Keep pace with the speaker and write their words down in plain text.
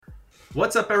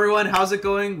What's up, everyone? How's it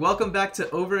going? Welcome back to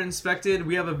Overinspected.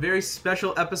 We have a very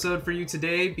special episode for you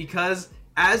today because,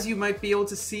 as you might be able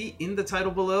to see in the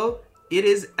title below, it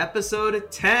is episode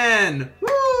 10.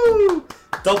 Woo!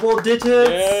 Double digits!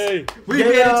 Yay! We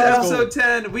made it to episode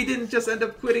 10. We didn't just end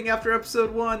up quitting after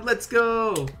episode 1. Let's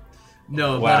go!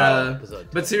 No, wow.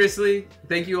 But seriously,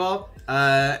 thank you all.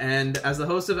 And as the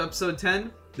host of episode 10,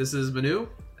 this is Manu.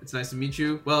 It's nice to meet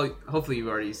you. Well, hopefully you've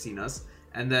already seen us.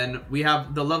 And then we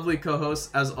have the lovely co-hosts,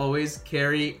 as always,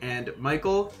 Carrie and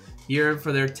Michael, here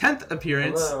for their 10th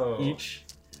appearance each.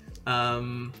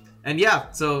 And yeah,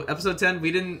 so episode 10,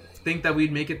 we didn't think that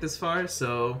we'd make it this far,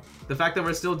 so the fact that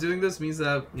we're still doing this means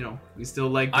that, you know, we still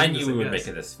like I knew we would make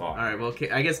it this far. Alright, well,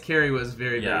 I guess Carrie was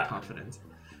very confident.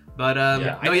 But,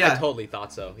 I totally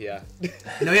thought so, yeah.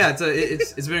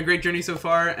 It's been a great journey so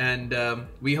far, and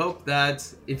we hope that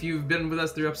if you've been with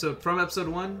us through from episode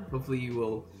 1, hopefully you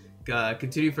will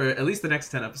continue for at least the next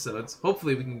 10 episodes.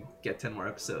 Hopefully we can get 10 more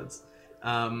episodes.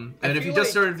 And if you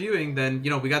just started viewing, then, you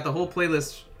know, we got the whole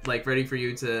playlist like ready for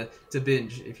you to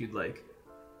binge if you'd like.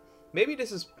 Maybe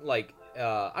this is like,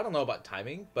 I don't know about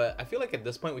timing, but I feel like at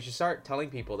this point we should start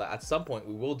telling people that at some point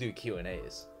we will do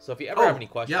Q&As. So if you ever have any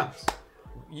questions,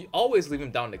 you always leave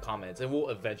them down in the comments and we'll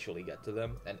eventually get to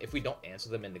them. And if we don't answer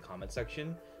them in the comment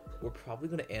section, we're probably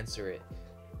going to answer it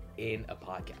in a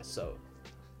podcast. So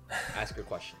ask your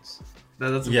questions.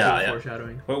 That's some cool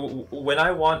foreshadowing. But when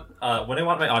I want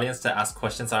my audience to ask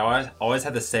questions, I always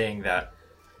have the saying that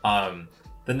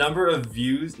the number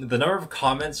of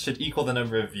comments should equal the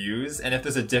number of views, and if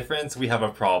there's a difference, we have a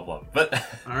problem. But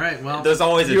all right, well, there's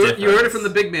always a difference. You heard it from the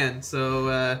big man,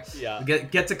 so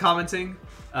get to commenting.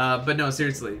 But no,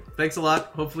 seriously, thanks a lot.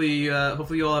 Hopefully you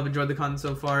all have enjoyed the content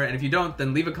so far, and if you don't,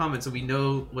 then leave a comment so we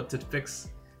know what to fix.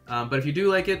 But if you do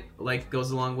like it, like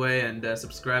goes a long way, and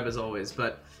subscribe as always.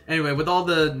 But anyway, with all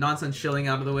the nonsense chilling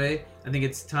out of the way, I think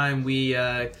it's time we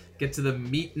get to the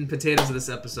meat and potatoes of this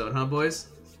episode, huh, boys?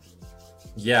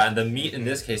 Yeah, and the meat in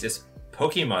this case is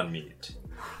Pokemon meat.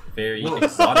 Very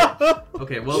exotic.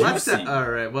 Okay, well that's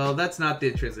alright. Well, that's not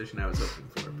the transition I was hoping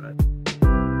for, but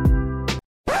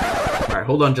alright,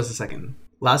 hold on just a second.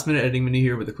 Last minute editing Manu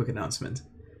here with a quick announcement.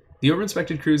 The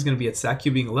Overinspected crew is going to be at SAC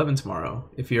Being 11 tomorrow,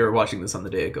 if you're watching this on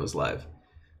the day it goes live.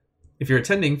 If you're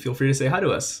attending, feel free to say hi to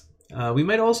us. We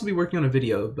might also be working on a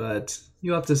video, but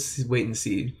you'll have to wait and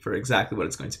see for exactly what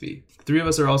it's going to be. The three of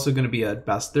us are also going to be at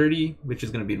BASC 30, which is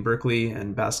going to be in Berkeley,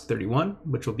 and BASC 31,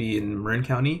 which will be in Marin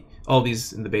County, all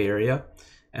these in the Bay Area.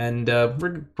 And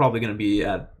we're probably going to be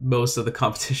at most of the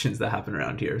competitions that happen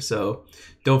around here, so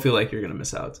don't feel like you're going to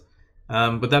miss out.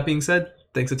 With that being said,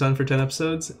 thanks a ton for 10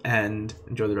 episodes, and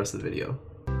enjoy the rest of the video.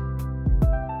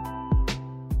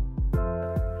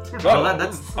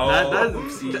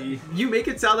 You make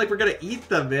it sound like we're gonna eat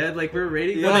them, man. Like we're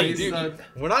rating them.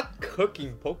 We're not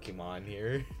cooking Pokemon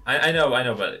here. I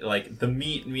know, but like the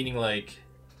meat, meaning like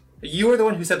you were the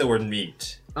one who said the word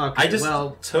meat. Okay, I just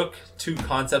took two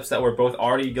concepts that were both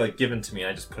already like given to me, and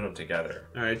I just put them together.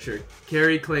 All right, sure.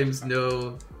 Carrie claims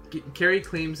no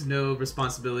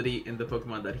responsibility in the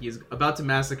Pokemon that he is about to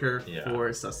massacre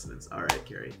for sustenance. All right,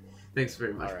 Carrie. Thanks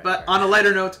very much. On a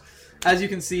lighter note, as you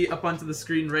can see up onto the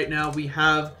screen right now, we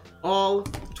have all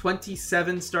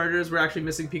 27 starters. We're actually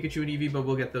missing Pikachu and Eevee, but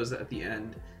we'll get those at the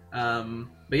end.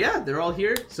 But yeah, they're all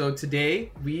here. So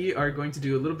today we are going to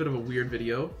do a little bit of a weird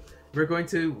video. We're going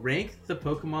to rank the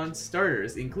Pokemon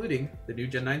starters, including the new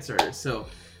Gen 9 starters. So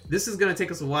this is going to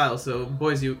take us a while. So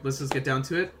boys, let's just get down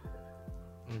to it.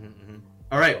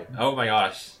 All right. Oh my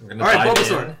gosh. I'm gonna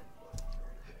Bulbasaur.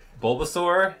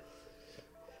 Bulbasaur.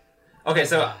 Okay,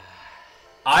 so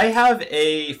I have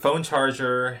a phone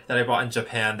charger that I bought in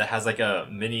Japan that has like a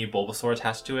mini Bulbasaur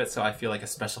attached to it, so I feel like a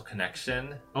special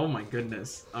connection. Oh my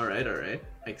goodness. All right.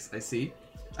 I see.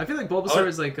 I feel like Bulbasaur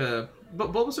is like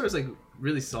Bulbasaur is like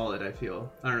really solid, I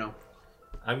feel. I don't know.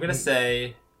 I'm going to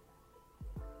say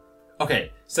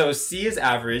okay, so C is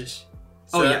average.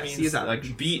 So that means, C is average.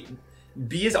 Like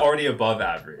B is already above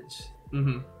average.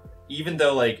 Even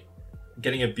though like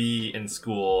getting a B in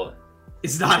school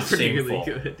it's not particularly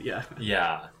good, yeah.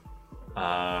 Yeah.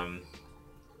 All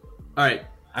right.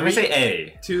 I'm gonna say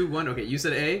A. 2, 1. Okay, you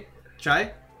said A.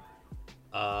 Chai?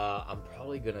 I'm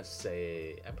probably gonna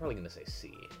say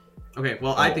C. Okay,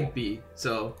 well I think B,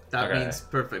 so that means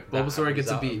perfect. Bulbasaur gets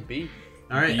a B.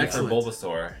 All right, excellent. B for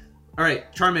Bulbasaur. All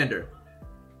right, Charmander.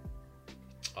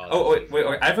 Wait.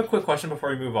 I have a quick question before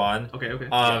we move on.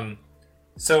 Okay.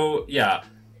 So yeah,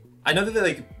 I know that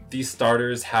like these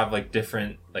starters have like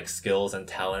different like skills and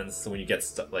talents when you get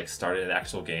started in the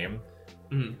actual game.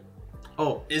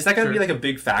 Oh, is that going to be like a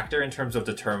big factor in terms of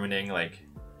determining like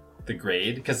the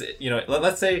grade? Because, you know,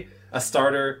 let's say a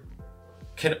starter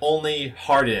can only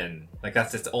harden. Like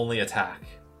that's its only attack.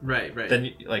 Right.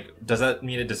 Then like, does that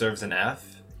mean it deserves an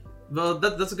F? Well,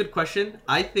 that's a good question.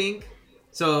 I think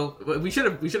so. We should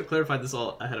have clarified this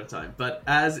all ahead of time. But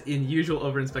as in usual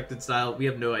Overinspected style, we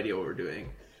have no idea what we're doing.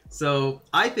 So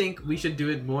I think we should do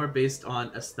it more based on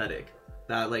aesthetic.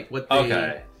 That like what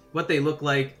they look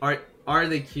like. Are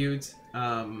they cute?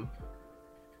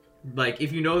 Like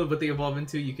if you know what they evolve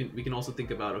into, we can also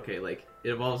think about, okay, like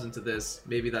it evolves into this.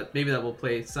 Maybe that will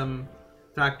play some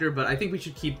factor. But I think we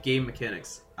should keep game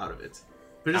mechanics out of it.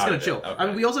 We're just gonna chill. Okay. I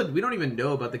mean, we don't even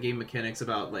know about the game mechanics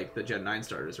about like the Gen 9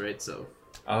 starters, right? So.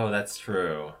 Oh, that's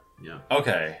true. Yeah.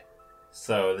 Okay.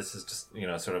 So this is just,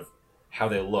 sort of how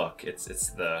they look. It's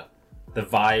the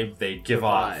vibe they give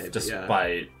off just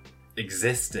by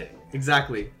existing.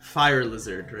 Exactly. Fire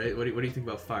lizard, right? What do you think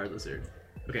about fire lizard?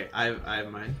 Okay, I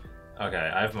have mine. Okay,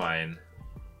 I have mine.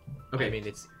 Okay. I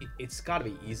mean, it's got to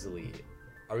be easily.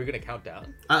 Are we gonna count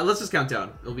down? Let's just count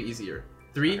down. It'll be easier.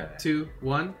 3, 2,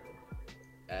 1.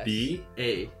 S? B.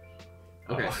 A.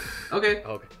 Okay.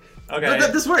 Oh.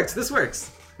 Okay. This works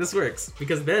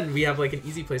because then we have like an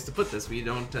easy place to put this. We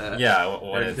don't.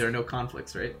 There are no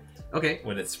conflicts, right? Okay.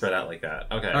 When it's spread out like that.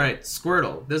 Okay. All right.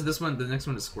 Squirtle. This one. The next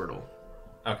one is Squirtle.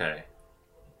 Okay.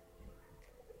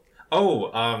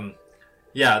 Oh.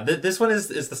 Yeah. This one is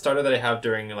the starter that I have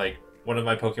during like one of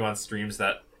my Pokemon streams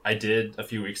that I did a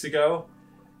few weeks ago.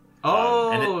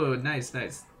 Oh, nice.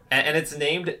 And it's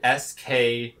named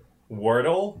SK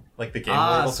Wordle, like the game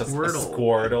Wordle. So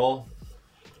Squirtle.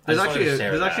 There's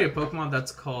actually a Pokemon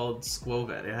that's called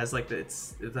Squovet. It has like it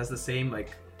has the same like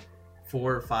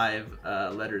 4 or 5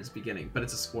 letters beginning, but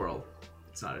it's a squirrel.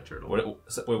 It's not a turtle.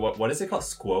 What is it called?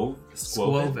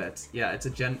 Squovet. Yeah, it's a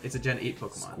Gen 8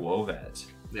 Pokemon. Squovet.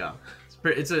 Yeah,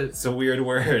 it's a weird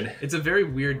word. It's a very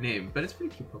weird name, but it's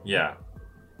pretty cute Pokemon.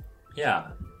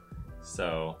 Yeah.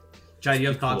 So. Jai, do you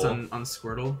have thoughts on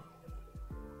Squirtle?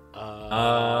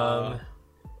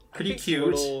 Pretty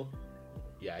cute. Squirtle,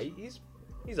 yeah, he's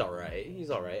all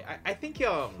right. I think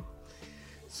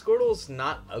Squirtle's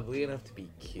not ugly enough to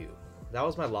be cute. That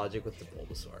was my logic with the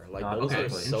Bulbasaur. Like Bulbasaur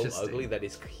is so ugly that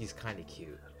he's kind of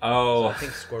cute. Oh, so I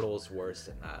think Squirtle is worse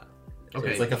than that. Okay,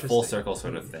 so it's like a full circle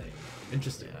sort of thing.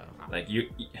 Interesting. Yeah. Like you.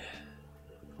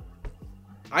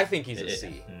 I think he's a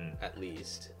C at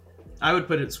least. I would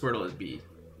put Squirtle as B.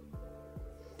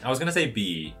 I was gonna say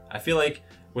B. I feel like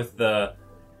with the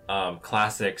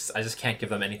classics, I just can't give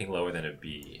them anything lower than a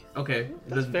B. Okay,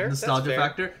 that's fair. Nostalgia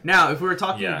factor. Now, if we were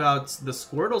talking about the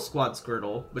Squirtle Squad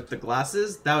Squirtle with the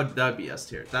glasses, that would be S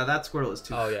tier. That Squirtle is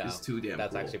too. Oh yeah, is too damn.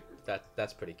 That's cool. actually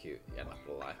that's pretty cute. Yeah, not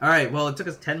gonna lie. All right, well, it took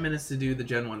us 10 minutes to do the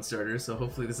Gen 1 starter, so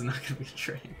hopefully this is not gonna be a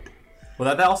train.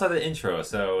 Well, that also had the intro,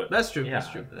 so that's true. Yeah, that's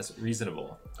true. That's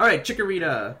reasonable. All right,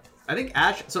 Chikorita. I think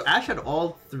Ash. So Ash had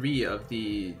all 3 of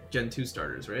the Gen 2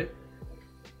 starters, right?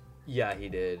 Yeah, he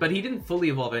did. But he didn't fully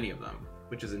evolve any of them,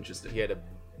 which is interesting. He had a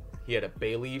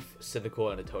Bayleaf,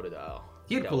 Cyndaquil, and a Totodile.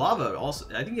 He had Quilava also.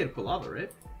 I think he had Quilava,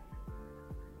 right?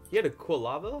 He had a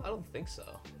Quilava? I don't think so.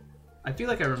 I feel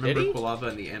like I remember Quilava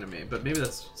in the anime, but maybe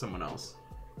that's someone else.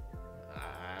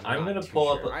 I'm gonna pull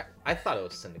up. I thought it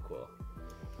was Cyndaquil.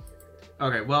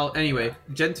 Okay, well, anyway,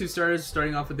 Gen 2 starters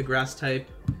starting off with the Grass type,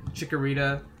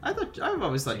 Chikorita. I've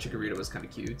always thought Chikorita was kind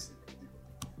of cute.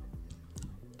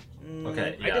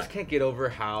 Okay, yeah. I just can't get over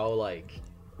how I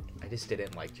just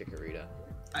didn't like Chikorita.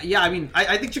 Yeah, I mean,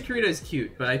 I think Chikorita is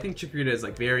cute, but I think Chikorita is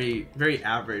like very, very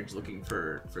average looking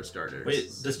for starters.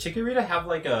 Wait, does Chikorita have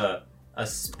like a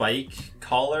spike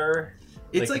collar?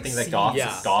 It's like the thing that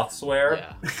goths wear.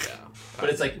 Yeah. But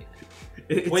it's like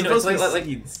it's like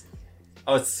seeds.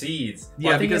 Oh, it's seeds.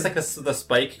 Well, Yeah, I think because it's like the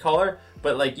spike collar.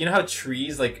 But like, you know how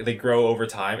trees like they grow over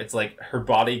time? It's like her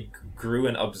body grew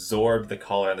and absorbed the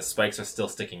collar, and the spikes are still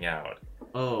sticking out.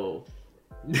 Oh,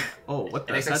 what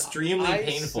the? And it's extremely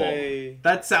painful.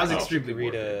 That sounds extremely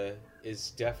Chikorita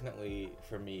is definitely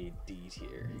for me D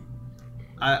tier.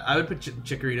 I would put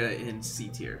Chikorita in C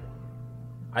tier.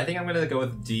 I think I'm gonna go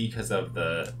with D because of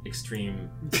the extreme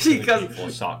painful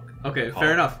shock. Okay,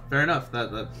 fair enough.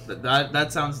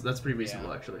 That's pretty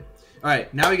reasonable actually. All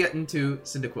right, now we get into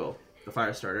Cyndaquil, the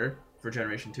fire starter for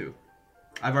Generation 2.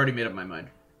 I've already made up my mind.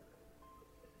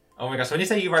 Oh my gosh, when you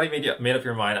say you've already made up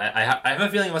your mind, I have a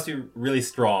feeling it must be really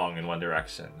strong in one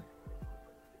direction.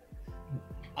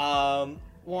 Well,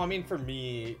 I mean, for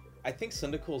me, I think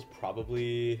Cyndaquil is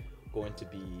probably going to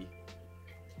be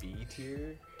B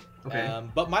tier. Okay.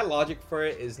 But my logic for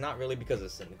it is not really because of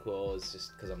Cyndaquil, it's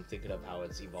just because I'm thinking of how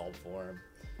it's evolved form.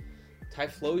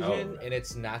 Typhlosion in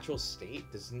its natural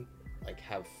state doesn't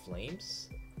have flames.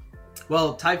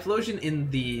 Well, Typhlosion in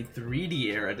the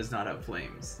 3D era does not have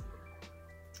flames.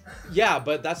 Yeah,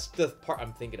 but that's the part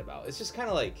I'm thinking about. It's just kind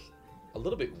of like a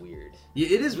little bit weird. Yeah,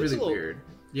 it is really weird.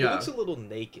 Yeah. It looks a little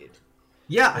naked.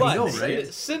 Yeah, but I know, right?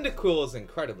 Cyndaquil is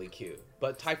incredibly cute,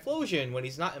 but Typhlosion, when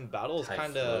he's not in battle, is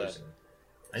kind of.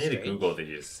 I need to Google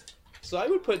these. So I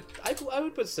would put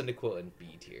Cyndaquil in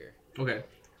B tier. Okay,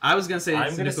 I was gonna say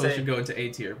Cyndaquil should go into A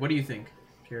tier. What do you think,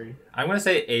 Carrie? I'm gonna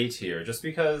say A tier, just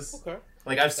because. Okay.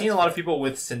 Like I've seen a lot of people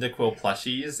with Cyndaquil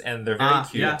plushies, and they're very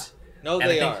cute. Yeah. No, and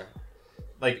they are.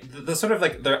 Like the sort of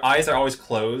like their eyes are always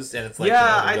closed, and it's like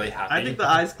they're really happy. I think the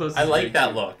eyes closed. I like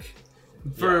that look.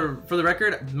 For the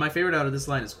record, my favorite out of this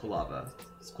line is Quilava.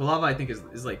 Quilava, I think,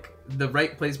 is like the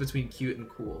right place between cute and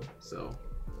cool. So,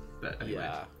 but anyway,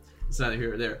 it's neither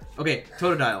here or there. Okay,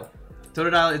 Totodile.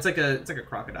 Totodile, it's like a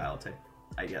crocodile type,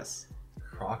 I guess.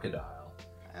 Crocodile.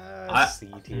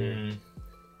 C tier.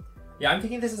 Yeah, I'm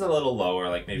thinking this is a little lower,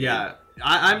 like maybe. Yeah,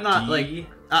 I'm not like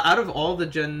out of all the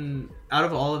Gen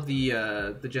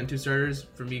 2 starters,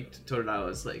 for me, Totodile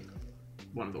is like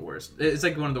one of the worst. It's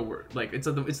like one of the worst. Like it's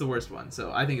the worst one.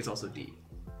 So I think it's also D.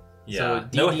 Yeah. So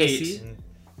no hate.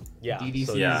 Yeah. DDC.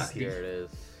 So yeah. Here it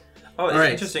is. Oh,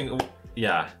 it's interesting.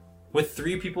 Yeah. With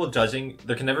 3 people judging,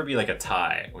 there can never be like a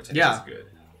tie, which I think is good.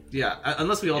 Yeah,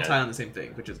 unless we all tie on the same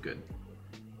thing, which is good.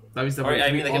 That means that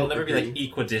I mean, like it'll never be like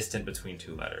equidistant between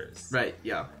 2 letters. Right.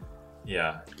 Yeah.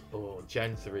 Yeah. Oh,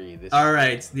 Gen 3. All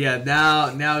right. Yeah.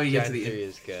 Now we get to the.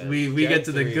 Is good. We get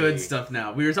to the good stuff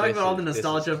now. We were talking about all the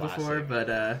nostalgia before,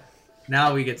 but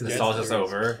now we get to the nostalgia's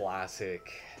over. Classic.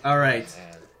 All right.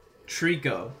 Man.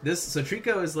 Trico.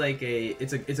 Trico is like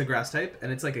it's a grass type,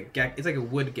 and it's like a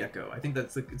wood gecko. I think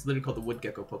it's literally called the wood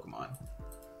gecko Pokemon.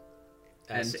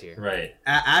 S tier. Right.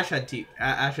 Ash had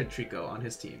Trico on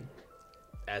his team.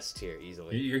 S tier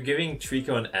easily. You're giving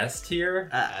Trico an S tier?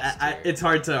 It's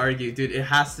hard to argue, dude. It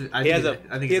has to. He has a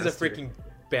freaking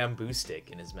bamboo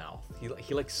stick in his mouth.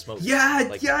 He like smokes. Yeah,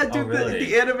 like, yeah, dude. Oh, really?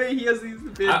 The anime, he has these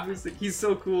bamboo stick. He's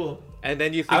so cool. And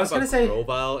then you think about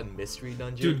Grovyle and Mystery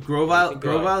Dungeon. Dude,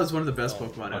 Grovyle is one of the best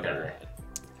Pokemon ever.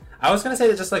 I was gonna say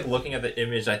that just like looking at the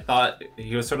image, I thought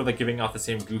he was sort of like giving off the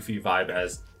same goofy vibe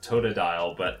as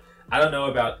Totodile, but I don't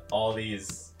know about all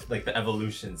these like the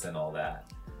evolutions and all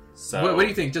that. So what do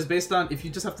you think? Just based on if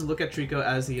you just have to look at Trico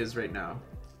as he is right now.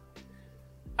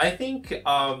 I think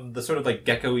the sort of like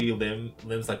gecko-y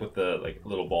limbs like with the like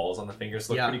little balls on the fingers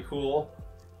look pretty cool.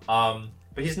 But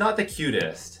he's not the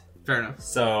cutest. Fair enough.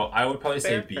 So I would probably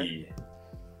say B.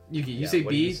 You say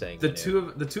B. The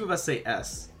two of us say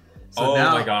S. So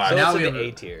now, my god! So now we have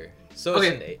A tier. So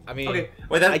it's an A. I mean,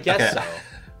 wait, I guess so.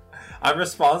 I'm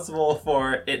responsible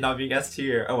for it not being S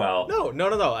tier. Oh well.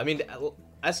 No. I mean,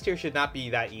 S tier should not be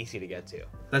that easy to get to.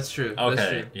 That's true. Okay. That's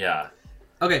true. Yeah.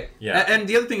 Okay. Yeah. And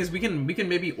the other thing is we can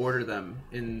maybe order them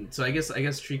in. So I guess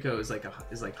Trico is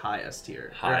like high S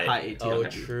tier or high A tier. Oh,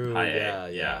 true. High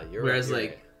yeah. You're Whereas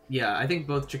right, yeah, I think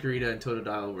both Chikorita and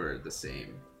Totodile were the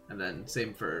same, and then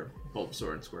same for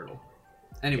Bulbasaur and Squirtle.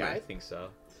 Anyway, I think so.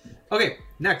 Okay,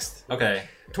 next. Okay.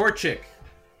 Torchic.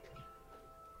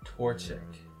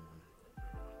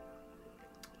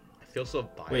 I feel so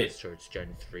biased towards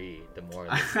Gen 3 the more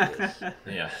I look at this.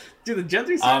 Yeah. Dude, the Gen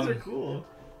 3 songs are cool.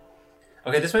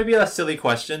 Okay, this might be a silly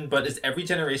question, but is every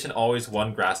generation always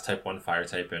one grass type, one fire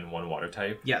type, and one water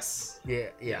type? Yes. Yeah.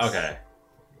 Yes. Okay.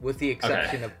 With the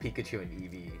exception of Pikachu and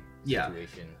Eevee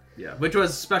situation. Yeah, which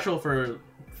was special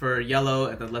for Yellow,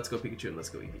 and then Let's Go Pikachu and Let's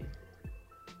Go Eevee.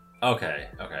 Okay.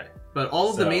 But all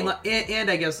of the mainline,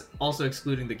 and I guess also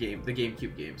excluding the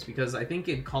GameCube games, because I think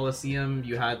in Colosseum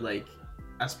you had like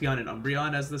Espeon and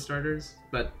Umbreon as the starters,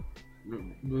 but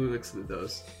we'll exclude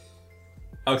those.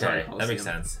 Okay, that makes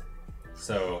sense.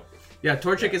 So yeah,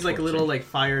 Torchic is like a little like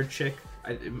fire chick.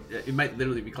 It might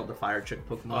literally be called the fire chick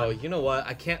Pokemon. Oh, you know what?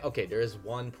 I can't. Okay, there is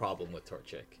one problem with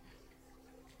Torchic.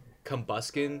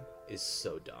 Combuskin is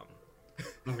so dumb.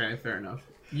 Okay, fair enough.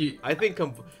 I think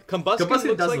Combuskin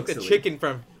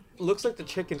looks like the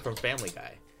chicken from Family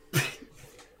Guy.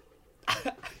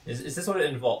 Is this what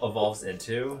it evolves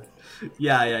into?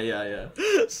 Yeah.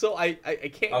 So I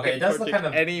can't. Okay, it does look kind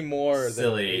of any more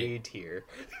silly. than A tier.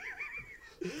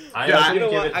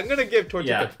 I'm gonna give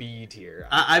Torchic a B tier.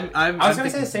 I was gonna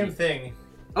say the same thing.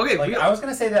 Okay, I was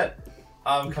gonna say that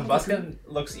Combuskin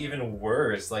looks even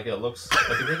worse. Like it looks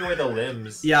like if you take away the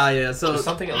limbs. Yeah. So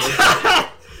something it looks like.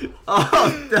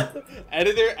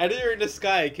 Editor in the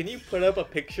sky, can you put up a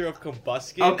picture of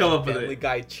Combuskin? I'll come up with Family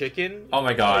Guy chicken. Oh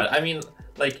my god! I mean,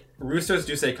 like roosters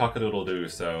do say cock-a-doodle-doo,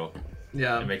 so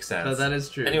yeah, it makes sense. That is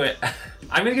true. Anyway,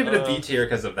 I'm gonna give it a B tier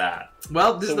because of that.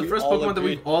 Well, this is the first Pokemon that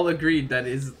we've all agreed that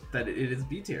it is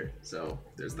B tier. So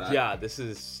there's that. Yeah, this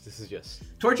is just.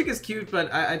 Torchic is cute,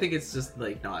 but I think it's just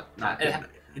like not good.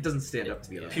 it doesn't stand up to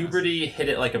the other. Puberty hit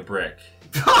it like a brick.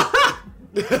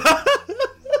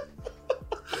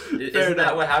 Isn't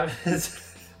that what happens?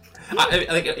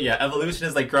 Evolution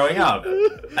is like growing up.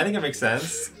 I think it makes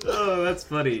sense. Oh, that's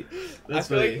funny. I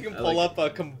feel like you can pull up a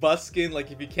Combuskin,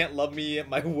 like, if you can't love me at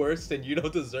my worst, then you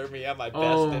don't deserve me at my best.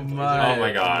 Oh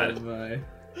my god. Oh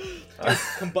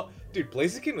my. Dude,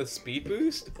 Blaziken with speed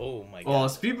boost? Oh my god. Oh,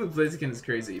 speed boost Blaziken is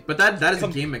crazy. But that is a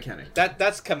game mechanic.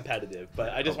 That's competitive, but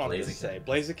I just wanted to say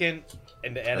Blaziken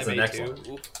in the anime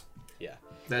too. Yeah.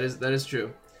 That is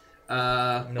true.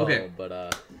 No, okay.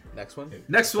 But next one?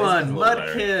 Next one,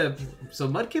 Mudkip. So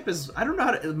Mudkip is, I don't know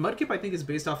how to, Mudkip I think is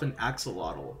based off an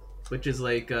axolotl, which is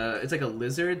like it's like a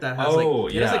lizard that has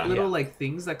it has like little like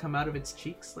things that come out of its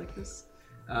cheeks like this.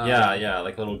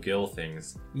 Like little gill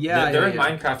things. Yeah, they're in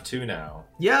Minecraft too now.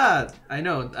 Yeah, I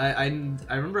know. I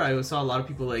remember I saw a lot of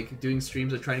people like doing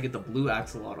streams of trying to get the blue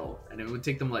axolotl, and it would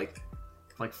take them like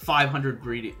 500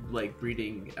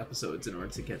 breeding episodes in order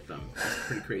to get them. It's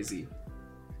pretty crazy.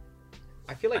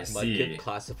 I feel like Mudkip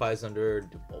classifies under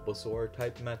the Bulbasaur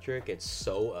type metric. It's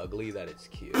so ugly that it's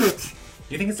cute.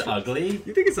 You think it's ugly?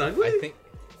 You think it's ugly?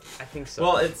 I think so.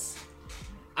 Well,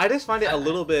 I just find it a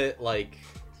little bit like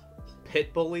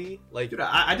pit bully. Like, dude,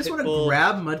 I just want to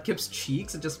grab Mudkip's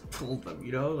cheeks and just pull them.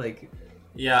 You know, like.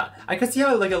 Yeah, I could see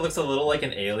how like it looks a little like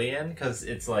an alien because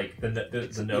it's like the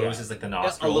nose is like the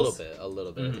nostrils. A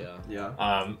little bit, mm-hmm.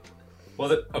 Yeah. Well,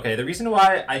 the reason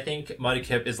why I think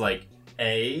Mudkip is like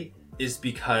A is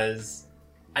because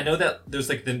I know that there's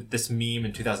like this meme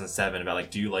in 2007 about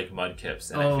like, do you like Mudkips?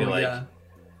 And I feel like,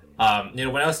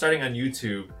 when I was starting on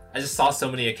YouTube, I just saw so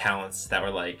many accounts that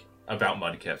were like about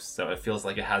Mudkips, so it feels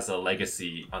like it has a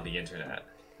legacy on the internet.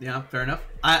 Yeah, fair enough.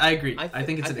 I agree. I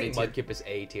think it's an A tier. Mudkip is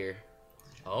A tier.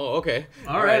 Oh, okay.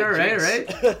 All right.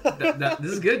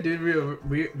 This is good, dude.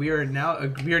 We are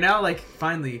now like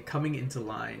finally coming into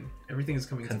line. Everything is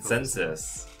coming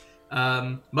consensus.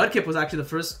 Mudkip was actually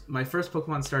my first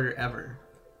Pokemon starter ever.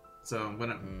 So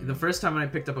the first time when I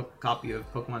picked up a copy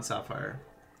of Pokemon Sapphire.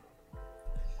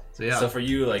 So yeah. So for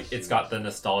you, like, it's got the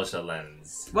nostalgia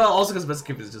lens. Well, also because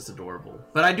Mudkip is just adorable,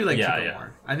 but I do like Trico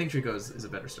more. I think Trico is a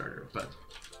better starter, but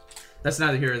that's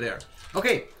neither here or there.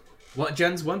 Okay,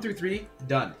 Gens 1 through 3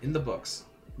 done in the books.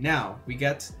 Now we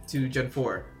get to Gen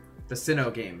 4, the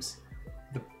Sinnoh games.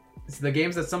 It's the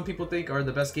games that some people think are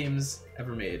the best games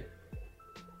ever made.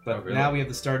 But now we have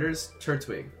the starters.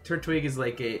 Turtwig. Turtwig is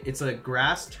like it's a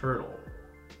grass turtle.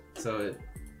 So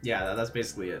that's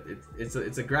basically it.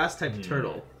 It's a grass type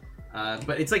turtle.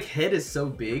 But its like head is so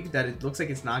big that it looks like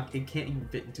it can't even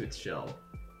fit into its shell.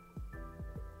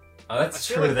 Oh, that's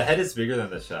true. Like the head is bigger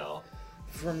than the shell.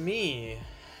 For me,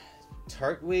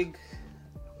 Turtwig.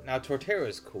 Now Torterra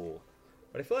is cool,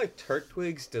 but I feel like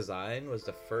Turtwig's design was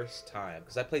the first time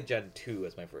because I played Gen 2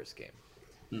 as my first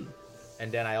game,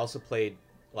 and then I also played.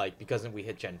 Like, because we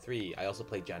hit Gen 3, I also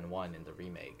played Gen 1 in the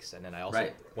remakes, and then I also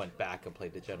went back and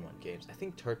played the Gen 1 games. I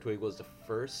think Turtwig was the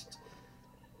first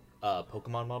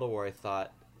Pokemon model where I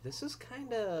thought, this is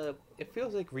kind of... It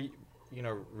feels like, reuse,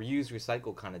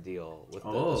 recycle kind of deal with the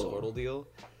Squirtle deal.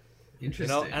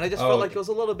 Interesting. You know? And I just felt like it was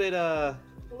a little bit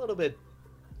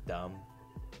dumb.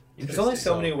 There's only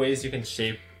so many ways you can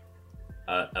shape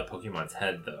a Pokemon's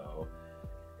head, though.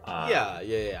 Yeah.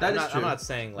 That is true. I'm not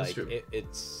saying like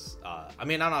it's. I'm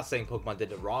not saying Pokemon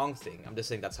did the wrong thing. I'm just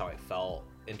saying that's how I felt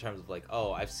in terms of like,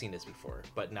 oh, I've seen this before,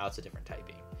 but now it's a different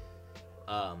typing.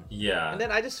 Yeah. And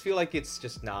then I just feel like it's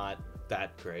just not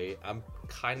that great. I'm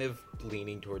kind of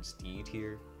leaning towards D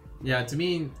tier. Yeah, to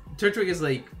me, Turtwig is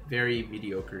like very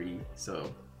mediocre-y.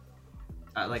 So,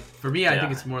 like for me, I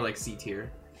think it's more like C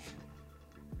tier.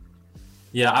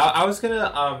 Yeah, I was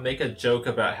gonna make a joke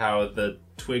about how the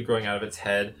twig growing out of its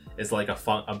head is like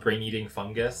a brain-eating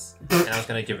fungus, and I was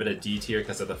gonna give it a D tier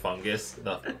because of the fungus.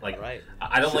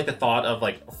 I don't like the thought of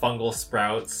like fungal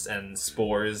sprouts and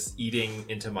spores eating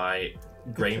into my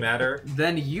gray matter.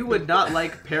 Then you would not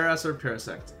like Paras or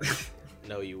Parasect.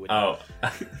 No, you wouldn't.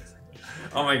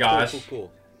 Oh my gosh.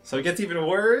 Cool. So it gets even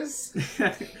worse.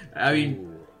 I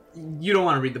mean. You don't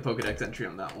want to read the Pokedex entry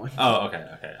on that one. Oh, okay.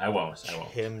 I won't.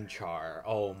 Chimchar.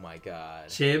 Oh my god.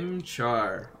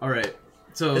 Chimchar. All right.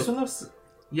 So this one looks.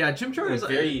 Yeah, Chimchar is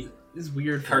very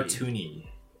weird. Cartoony.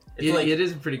 It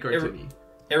is pretty cartoony.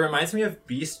 It reminds me of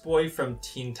Beast Boy from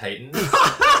Teen Titans.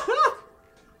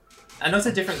 I know it's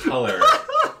a different color,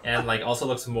 and like also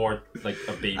looks more like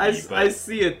a baby. I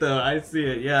see it though. I see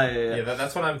it. Yeah. Yeah,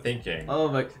 that's what I'm thinking. Oh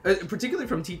my! Particularly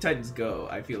from Teen Titans Go,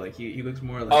 I feel like he looks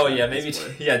more like. Oh yeah, maybe.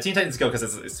 Yeah, Teen Titans Go because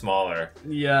it's smaller.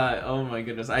 Yeah. Oh my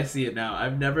goodness, I see it now.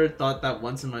 I've never thought that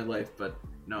once in my life, but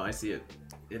no, I see it.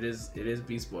 It is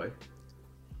Beast Boy.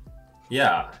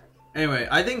 Yeah. Anyway,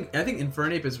 I think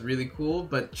Infernape is really cool,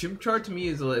 but Chimchar to me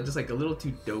is just like a little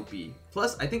too dopey.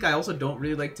 Plus, I think I also don't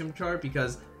really like Chimchar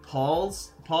because Paul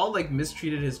like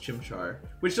mistreated his Chimchar,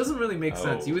 which doesn't really make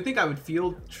sense. You would think I would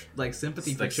feel like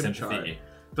sympathy for Chimchar, sympathy.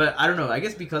 But I don't know. I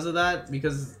guess because of that,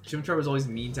 because Chimchar was always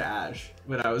mean to Ash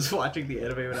when I was watching the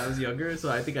anime when I was younger, so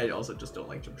I think I also just don't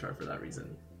like Chimchar for that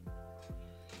reason.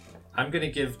 I'm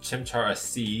gonna give Chimchar a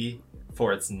C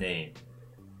for its name.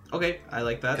 Okay, I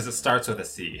like that because it starts with a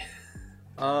C.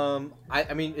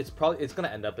 I mean, it's gonna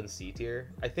end up in C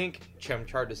tier. I think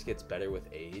Chimchar just gets better with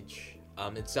age.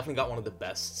 It's definitely got one of the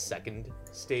best second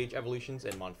stage evolutions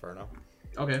in Monferno.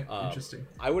 Okay, interesting.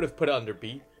 I would have put it under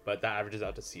B, but that averages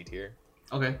out to C tier.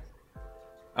 Okay.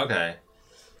 Okay.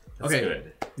 That's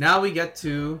good. Now we get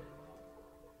to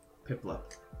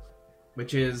Piplup,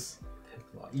 which is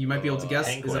you might be able to guess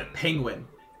is a penguin.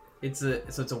 It's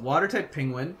a water type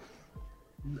penguin.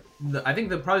 I think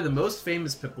probably the most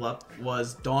famous Piplup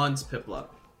was Dawn's Piplup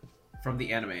from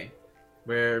the anime,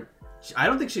 where I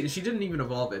don't think she didn't even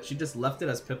evolve it. She just left it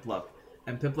as Piplup,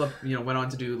 and Piplup went on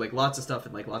to do like lots of stuff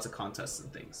and like lots of contests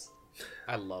and things.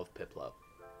 I love Piplup.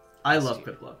 I love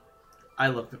Piplup.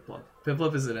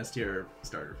 Piplup is an S tier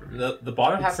starter for me. The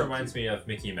bottom half reminds me of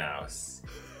Mickey Mouse.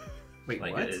 Wait,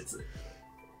 like what? It's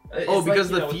because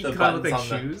the feet kind of look like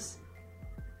shoes.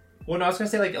 Well, no, I was gonna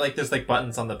say like there's like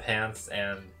buttons on the pants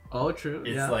and. Oh, true.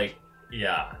 It's like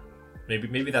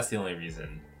maybe that's the only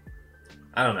reason.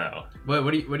 I don't know.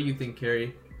 What do you think,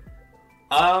 Carrie?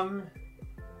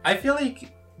 I feel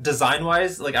like design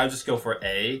wise, like I would just go for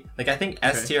A. Like I think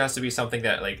S tier has to be something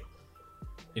that like,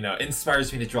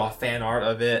 inspires me to draw fan art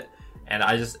of it. And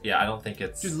I don't think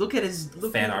it's just look at his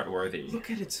fan art worthy.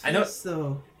 Look at its face,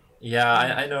 though. Yeah,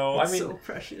 I know. It's I mean, so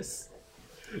precious.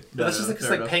 That's just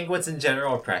like penguins in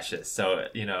general are precious. So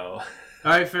All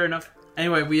right, fair enough.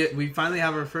 Anyway, we finally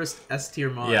have our first S tier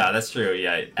mod. Yeah, that's true.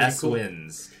 Yeah, S cool.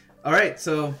 Wins. All right,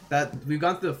 so that we've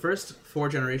gone through the first 4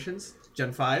 generations.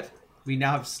 Gen 5. We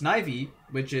now have Snivy,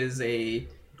 which is a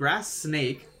grass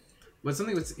snake. But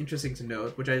something that's interesting to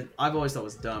note, which I've always thought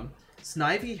was dumb.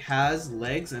 Snivy has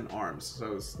legs and arms,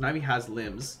 so Snivy has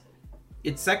limbs.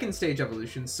 Its second stage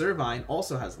evolution, Servine,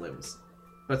 also has limbs.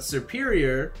 But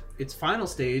Superior, its final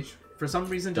stage, for some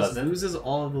reason just loses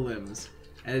all of the limbs.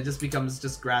 And it just becomes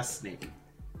just grass snake.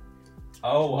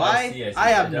 Oh, why? I see. I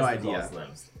have no idea.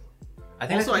 I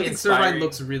think Servine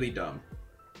looks really dumb.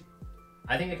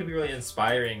 I think it could be really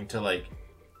inspiring to like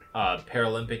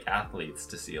Paralympic athletes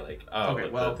to see like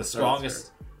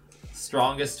the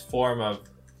strongest form of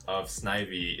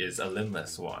Snivy is a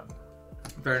limbless one.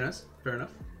 Fair enough. Man,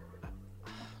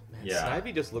 yeah.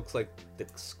 Snivy just looks like the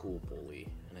school bully,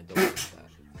 and I don't like that.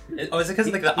 Is it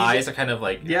because like the eyes are kind of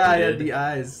like the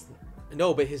eyes.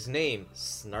 No, but his name,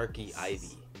 Snarky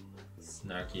Ivy.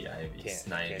 Snarky Ivy,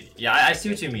 Snivy. Yeah, I see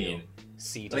what you mean.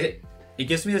 Like, it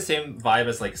gives me the same vibe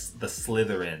as like the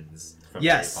Slytherins from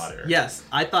Harry Potter. Yes,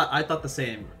 I thought the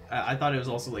same. I thought it was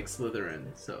also like Slytherin.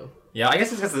 So yeah, I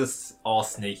guess it's because it's all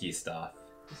snaky stuff.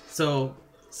 So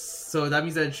that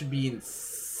means that it should be in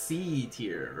C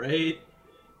tier, right?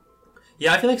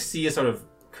 Yeah, I feel like C is sort of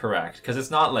correct because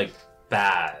it's not like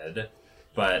bad,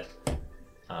 but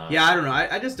yeah, I don't know.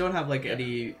 I just don't have like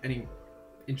any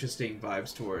interesting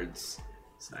vibes towards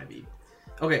Snivy.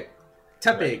 Okay,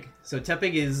 Tepig. Right. So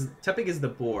Tepig is the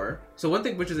boar. So one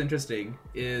thing which is interesting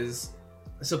is,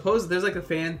 suppose there's like a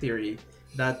fan theory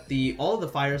that all of the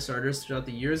fire starters throughout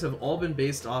the years have all been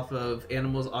based off of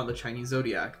animals on the Chinese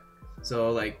zodiac.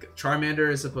 So like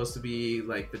Charmander is supposed to be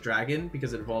like the dragon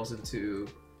because it evolves into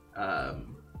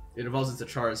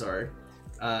Charizard.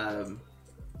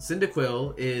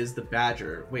 Cyndaquil is the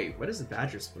badger. Wait, what is the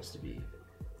badger supposed to be?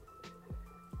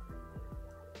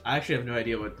 I actually have no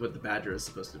idea what the badger is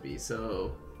supposed to be.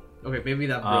 So, okay, maybe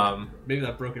that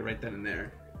broke it right then and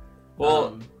there.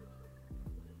 Well,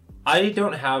 I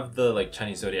don't have the like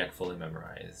Chinese zodiac fully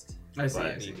memorized. I see.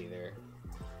 Me neither.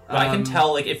 But I can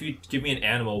tell like if you give me an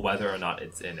animal whether or not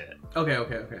it's in it. Okay.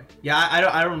 Yeah, I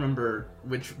don't remember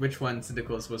which one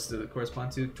Cyndaquil is supposed to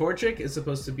correspond to. Torchic is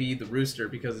supposed to be the rooster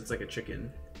because it's like a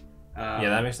chicken. Yeah,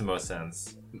 that makes the most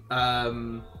sense.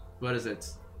 What is it?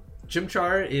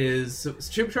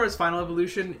 Chimchar's final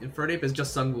evolution. Infernape is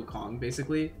just Sun Wukong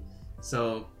basically,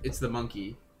 so it's the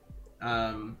monkey.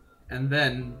 And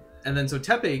then so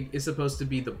Tepig is supposed to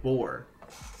be the boar,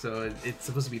 so it's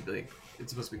supposed to be the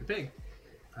pig.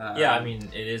 Yeah, I mean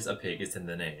it is a pig. It's in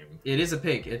the name. It is a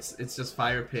pig. It's just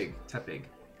Fire Pig Tepig.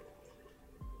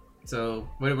 So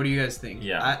what do you guys think?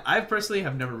 Yeah, I personally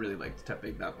have never really liked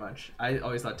Tepig that much. I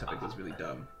always thought Tepig was really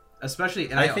dumb. Especially,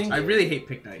 and I really hate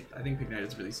Pignite. I think Pignite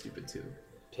is really stupid too.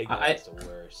 Pignite is the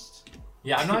worst.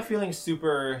 Yeah, I'm not feeling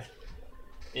super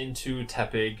into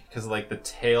Tepig because like the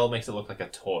tail makes it look like a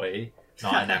toy,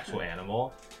 not an actual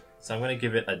animal. So I'm gonna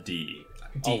give it a D.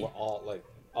 D. Oh,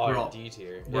 we're all D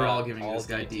tier. We're all giving this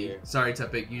guy D. Sorry,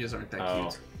 Tepig, you just aren't that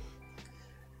cute.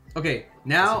 Okay,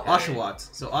 now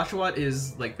Oshawott. So Oshawott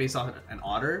is like based off an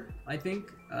otter, I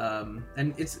think.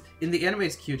 And it's in the anime.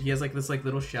 It's cute. He has like this like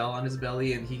little shell on his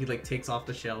belly, and he like takes off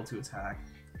the shell to attack.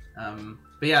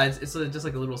 But yeah, it's just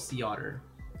like a little sea otter.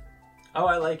 Oh,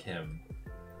 I like him.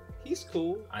 He's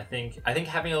cool. I think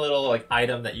having a little like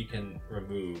item that you can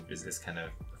remove is kind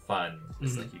of fun.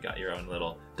 It's like you got your own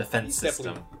little defense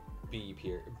system. B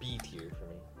tier for me.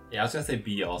 Yeah, I was gonna say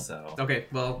B also. Okay,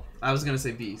 well I was gonna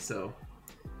say B. So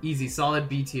easy, solid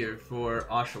B tier for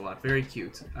Oshawott. Very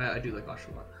cute. I do like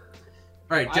Oshawott.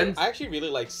 All right, Jen. I actually really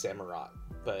like Samurott,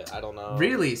 but I don't know.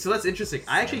 Really? So that's interesting.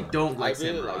 I actually don't like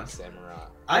Samurott.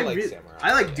 I really like Samurott.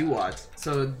 I like Duat.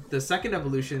 So the second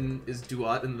evolution is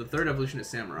Duat, and the third evolution is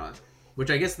Samurott,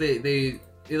 which I guess it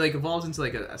like evolves into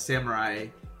like a samurai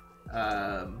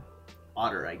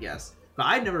otter, I guess. But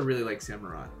I never really liked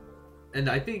Samurott, and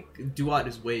I think Duat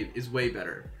is way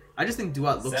better. I just think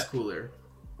Duat looks cooler.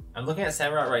 I'm looking at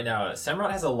Samurott right now.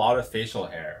 Samurott has a lot of facial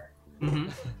hair. Mm-hmm.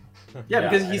 Yeah,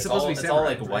 because he's supposed to be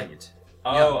samurai. It's all like white.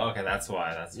 Oh, okay, that's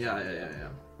why. Yeah.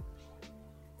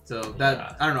 So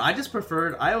that I don't know. I just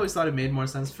preferred. I always thought it made more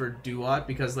sense for Duat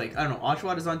because like I don't know.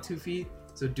 Oshawott is on 2 feet,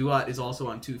 so Duat is also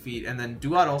on 2 feet, and then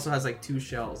Duat also has like 2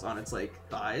 shells on its like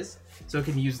thighs, so it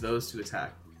can use those to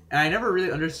attack. And I never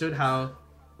really understood how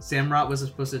Samurott was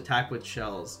supposed to attack with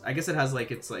shells. I guess it has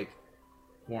like its like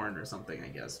horn or something. I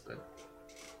guess, but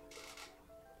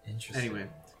interesting. Anyway,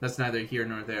 that's neither here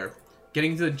nor there.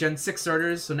 Getting to the Gen 6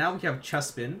 starters, so now we have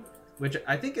Chespin, which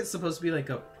I think is supposed to be like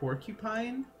a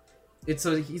porcupine. He's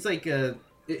like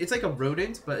it's like a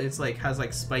rodent, but it's like has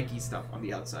like spiky stuff on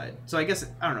the outside. So I guess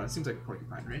I don't know. It seems like a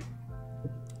porcupine, right?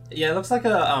 Yeah, it looks like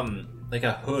a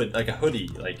hood, like a hoodie,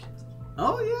 like.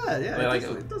 Oh yeah.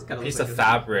 It does kind of a piece of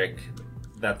fabric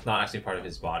that's not actually part of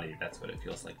his body. That's what it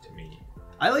feels like to me.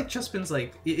 I like Chespin's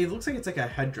like it looks like it's like a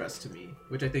headdress to me,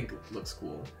 which I think looks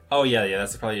cool. Oh yeah,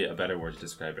 that's probably a better word to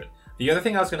describe it. The other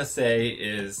thing I was gonna say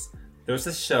is there was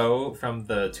this show from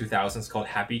the 2000s called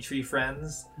Happy Tree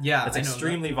Friends. Yeah, it's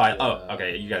extremely violent. Oh,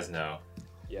 okay, you guys know.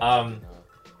 Yeah,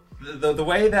 the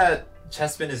way that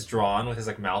Chespin is drawn with his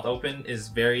like mouth open is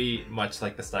very much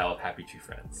like the style of Happy Tree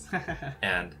Friends.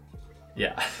 And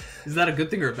yeah, is that a good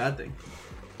thing or a bad thing?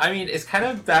 I mean, it's kind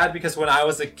of bad because when I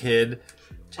was a kid,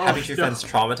 Happy Tree Friends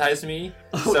traumatized me.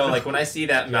 So like when I see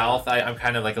that mouth, I'm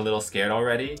kind of like a little scared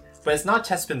already. But it's not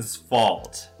Chespin's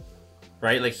fault,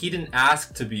 right? Like he didn't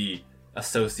ask to be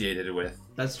associated with.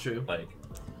 That's true. Like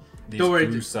these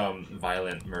gruesome,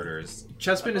 violent murders.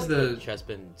 Chespin is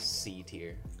Chespin C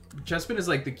tier. Chespin is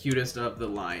like the cutest of the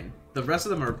line. The rest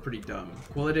of them are pretty dumb.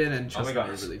 Quilladin and Chespin are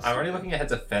really stupid. I'm already looking ahead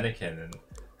to Fennekin and.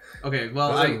 Okay,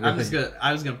 well I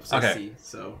was gonna say C.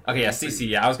 So. Okay, yeah, C.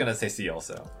 Yeah, I was gonna say C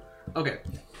also. Okay,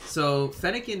 so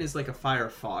Fennekin is like a fire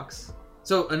fox.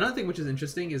 So another thing which is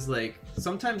interesting is like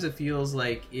sometimes it feels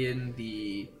like in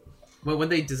the when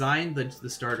they design the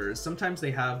starters, sometimes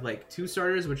they have like 2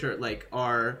 starters which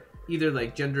are either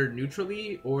like gender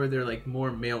neutrally or they're like more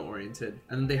male oriented,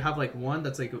 and then they have like one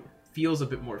that's like feels a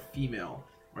bit more female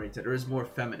oriented or is more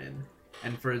feminine.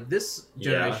 And for this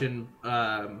generation,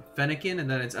 Fennekin and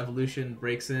then its evolution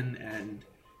Braixen and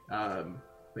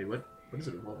wait, what does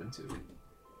it evolve into?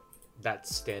 That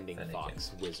standing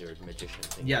fox wizard magician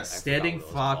thing. Yes, standing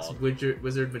fox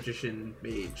wizard magician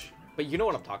mage. But you know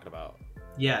what I'm talking about.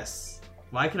 Yes.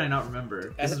 Why can I not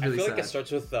remember? This is really sad. Like it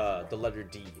starts with the letter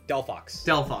D. Delphox.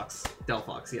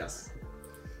 Delphox, yes.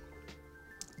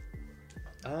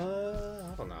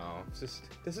 I don't know. This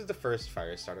is the first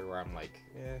fire starter where I'm like,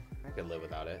 I could live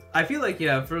without it. I feel like,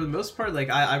 for the most part, like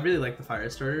I really like the fire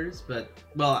starters, but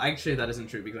well, actually that isn't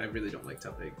true because I really don't like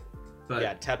Tepig. But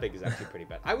yeah, Tepig is actually pretty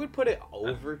bad. I would put it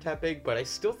over Tepig, but I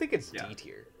still think it's D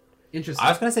tier. Interesting. I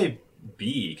was gonna say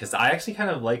B because I actually kind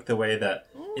of like the way that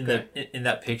in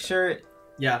that picture,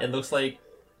 it looks like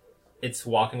it's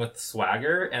walking with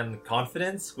swagger and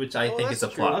confidence, which I think is a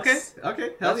plus.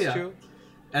 Okay, hell that's true.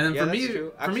 And then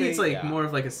for me, it's like more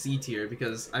of like a C tier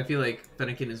because I feel like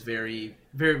Fennekin is very,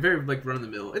 very, very like run of the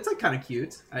mill. It's like kind of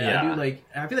cute. I do like.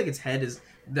 I feel like its head is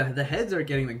the heads are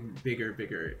getting like bigger.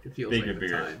 It feels like at the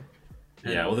time.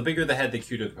 And well, the bigger the head, the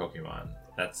cuter the Pokemon.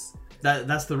 That's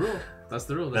the rule. That's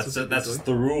the rule. That's just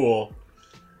the rule.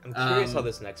 I'm curious how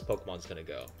this next Pokemon's gonna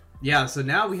go. Yeah, so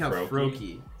now we have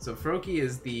Froakie. So Froakie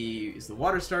is the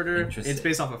water starter. It's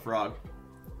based off a frog,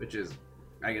 which is,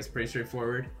 I guess, pretty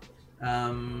straightforward.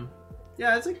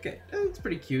 Yeah, it's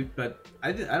pretty cute, but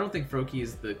I don't think Froakie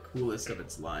is the coolest of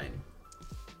its line.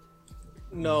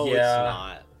 No, it's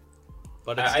not.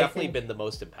 But it's definitely been the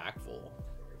most impactful.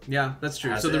 Yeah, that's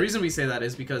true. So the reason we say that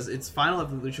is because its final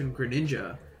evolution,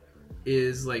 Greninja,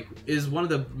 is one of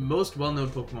the most well-known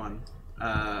Pokemon.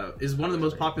 Is one of the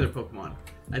most popular Pokemon.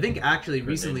 I think actually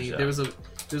recently there was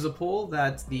a poll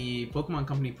that the Pokemon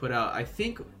Company put out. I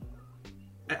think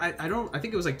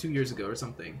it was like 2 years ago or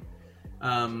something.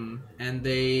 And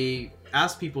they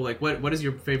asked people like, what is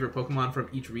your favorite Pokemon from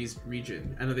each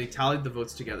region, and then they tallied the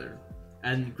votes together.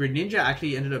 And Greninja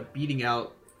actually ended up beating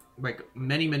out like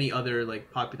many other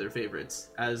like popular favorites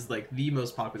as like the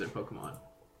most popular Pokemon.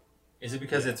 Is it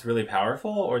because it's really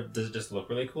powerful, or does it just look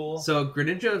really cool? So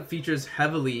Greninja features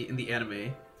heavily in the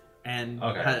anime, and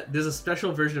there's a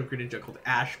special version of Greninja called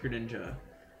Ash Greninja.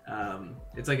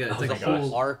 It's like a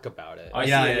whole arc about it. Oh,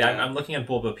 I'm looking at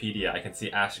Bulbapedia. I can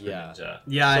see Ash Greninja.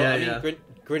 I mean,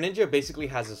 Greninja basically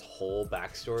has this whole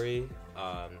backstory,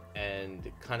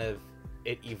 and kind of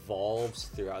it evolves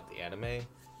throughout the anime,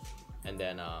 and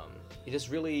then it's just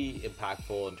really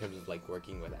impactful in terms of like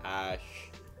working with Ash.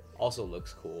 Also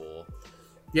looks cool.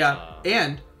 Yeah,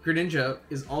 and Greninja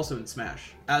is also in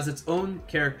Smash as its own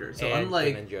character. So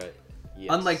unlike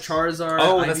Charizard,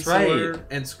 Ivysaur,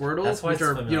 and Squirtle, which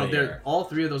are they're all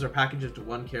three of those are packaged into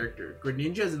one character.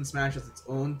 Greninja is in Smash as its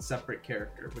own separate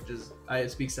character, which is it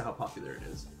speaks to how popular it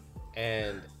is.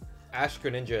 And Ash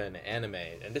Greninja in anime,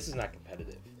 and this is not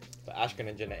competitive, but Ash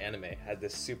Greninja in anime had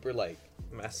this super like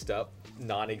messed up,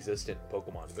 non-existent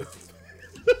Pokemon move.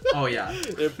 Oh yeah,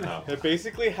 it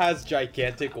basically has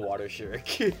gigantic water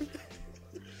shuriken.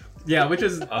 Yeah, which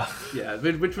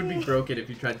would be broken if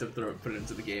you tried to put it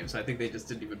into the game. So I think they just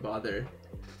didn't even bother.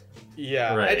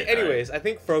 Yeah. Anyways, I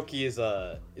think Froakie is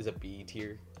a B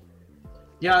tier.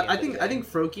 Yeah, I think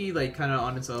Froakie like kind of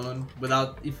on its own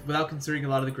without considering a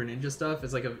lot of the Greninja stuff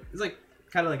is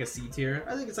kind of like a C tier.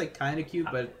 I think it's like kind of cute,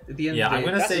 but at the end of the day, I'm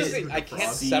gonna say I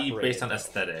can't C separate based on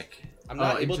aesthetic. I'm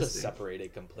not able to separate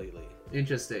it completely.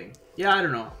 Interesting. Yeah, I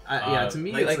don't know. To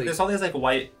me, it's like there's all these like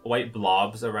white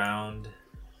blobs around.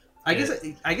 I guess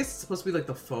it's supposed to be like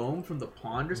the foam from the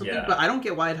pond or something, but I don't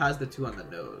get why it has the two on the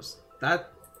nose.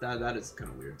 That is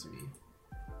kind of weird to me.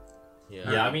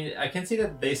 Yeah, I mean, I can see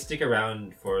that they stick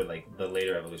around for like the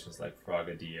later evolutions, like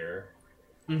Frogadier.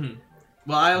 Mm-hmm.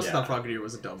 Well, I also thought Frogadier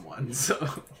was a dumb one. So,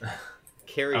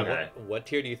 Carrie, what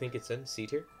tier do you think it's in? C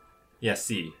tier? Yeah,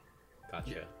 C.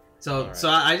 Gotcha. So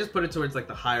I just put it towards like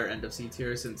the higher end of C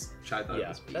tier since Chai thought it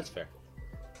was B. That's fair.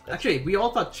 Actually, we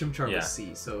all thought Chimchar was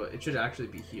C, so it should actually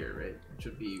be here, right? It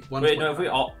should be 1. Wait, no, if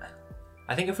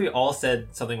we all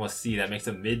said something was C, that makes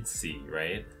a mid C,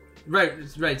 right?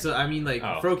 Right. So I mean, like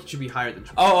Froakie should be higher than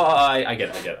Chimchar. I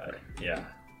get it. Yeah.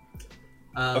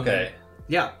 Okay.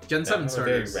 Yeah, Gen 7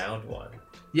 starters. A very round one.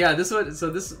 Yeah, this one.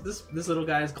 So this little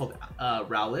guy is called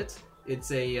Rowlet.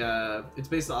 It's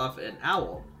based off an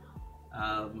owl.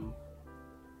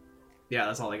 Yeah,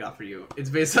 that's all I got for you. It's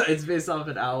based off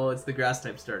an owl. It's the grass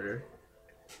type starter.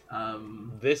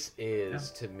 This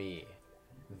is to me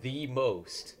the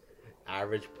most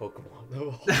average Pokemon of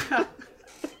all.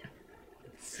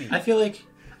 I feel like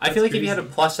if you had a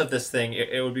plush of this thing,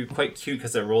 it would be quite cute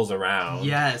because it rolls around.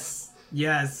 Yes,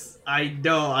 I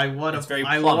know. I want a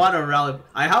Rowlet.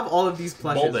 I have all of these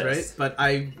plushes, right? But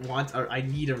I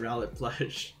need a Rowlet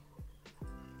plush.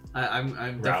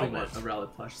 I'm definitely want a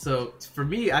Rowlet plush. So for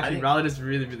me, actually, Rowlet is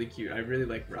really, really cute. I really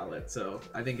like Rowlet, so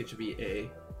I think it should be A.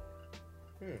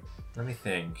 Let me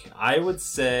think. I would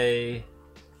say,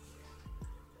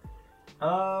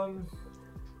 I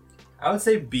would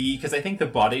say B because I think the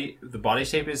body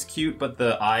shape is cute, but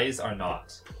the eyes are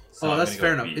not. So that's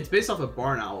fair enough. It's based off a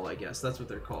barn owl, I guess. That's what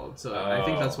they're called. So I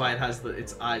think that's why it has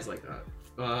its eyes like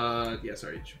that. Yeah,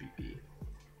 sorry, it should be B.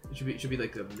 It should be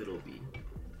like a middle B.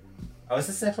 Oh, is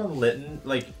this from Litten?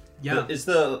 Like, is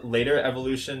the later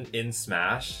evolution in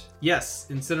Smash? Yes,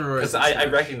 Incineroar. Because I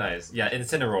recognize,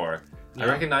 Incineroar. Yeah. I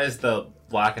recognize the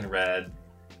black and red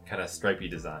kind of stripy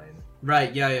design.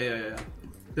 Right. Yeah.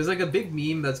 There's like a big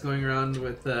meme that's going around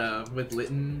with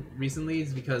Litten recently.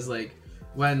 It's because like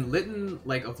when Litten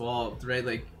like evolved, right?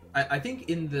 Like I think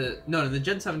in the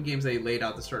Gen 7 games they laid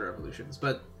out the starter evolutions,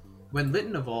 but when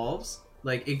Litten evolves,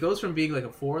 like it goes from being like a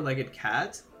 4-legged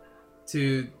cat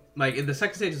to like in the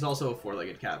second stage is also a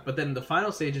 4-legged cat, but then in the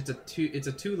final stage it's a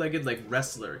 2-legged like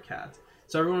wrestler cat.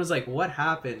 So everyone was like, "What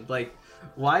happened? Like,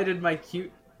 why did my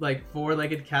cute like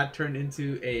 4-legged cat turn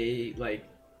into a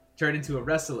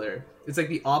wrestler?" It's like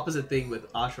the opposite thing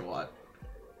with Oshawott.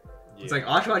 Yeah. It's like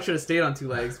Oshawott should have stayed on 2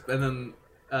 legs, and then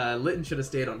Litten should have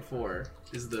stayed on 4.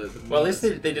 Is the well, at least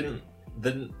they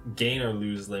didn't gain or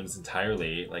lose limbs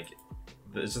entirely. Like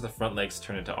it's just the front legs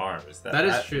turn into arms. That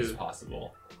is true. Is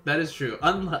possible. That is true.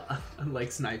 Unlike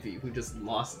Snipey, who just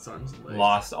lost its arms and legs.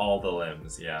 Lost all the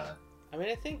limbs. Yeah. I mean,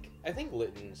 I think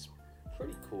Litten's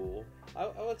pretty cool. I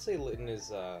would say Litten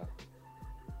is.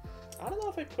 I don't know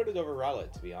if I put it over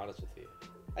Rowlet, to be honest with you.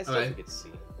 I still think it's C.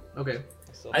 Okay.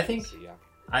 I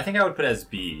think I would put it as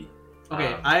B.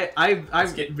 Okay, I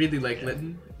really like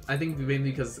Litten. I think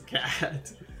mainly because of the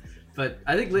cat. But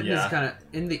I think Litten is kind of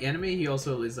in the anime. He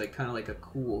also is like kind of like a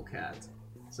cool cat.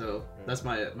 So that's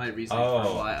my reasoning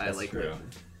for why I like Litten.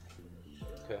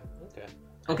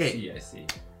 Okay. I see.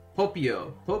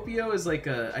 Popio. Popio is like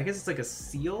I guess it's like a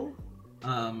seal.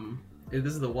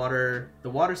 This is the water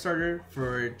starter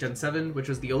for Gen 7, which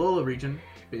was the Alola region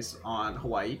based on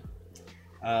Hawaii.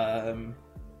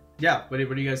 Yeah, what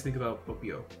do you guys think about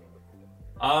Popio?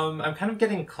 I'm kind of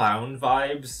getting clown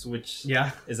vibes, which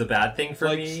is a bad thing for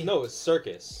me. No, it's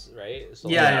circus, right? So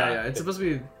yeah. It's supposed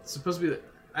to be.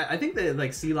 I think that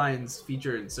like sea lions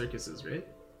feature in circuses, right?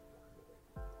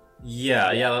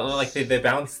 Yeah, like they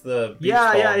bounce the beach ball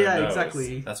on their nose.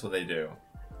 Exactly. That's what they do.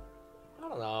 I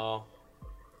don't know.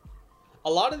 A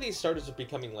lot of these starters are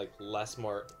becoming like less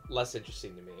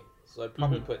interesting to me, so I'd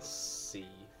probably put C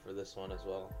for this one as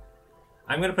well.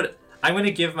 I'm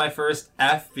gonna give my first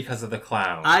F because of the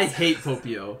clown. I hate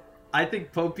Popio. I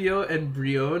think Popio and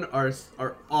Brion are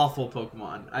awful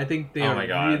Pokemon. I think they are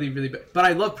really, really bad. But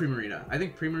I love Primarina. I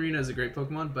think Primarina is a great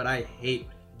Pokemon, but I hate...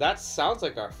 That sounds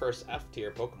like our first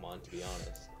F-tier Pokemon, to be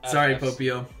honest. Sorry,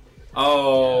 Popio.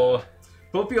 Oh. Yeah.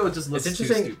 Popio just looks too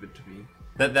stupid to me.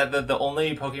 The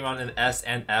only Pokemon in S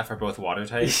and F are both water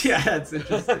types. Yeah, it's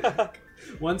interesting.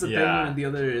 One's a penguin and the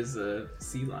other is a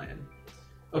sea lion.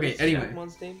 Okay, anyway.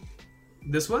 Pokemon's name?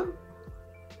 This one?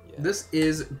 Yeah. This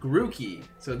is Grookey.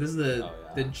 So this is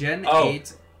the Gen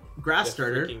 8 grass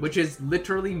starter, which is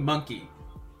literally monkey.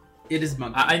 It is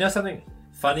monkey. I know something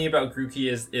funny about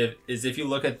Grookey is if you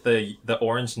look at the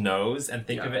orange nose and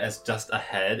think of it as just a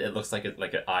head, it looks like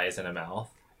eyes and a mouth.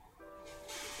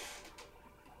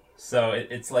 So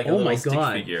it's like a little stick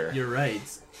figure. You're right.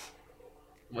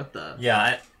 What the?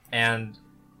 Yeah, and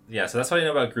so that's what I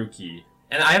know about Grookey.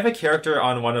 And I have a character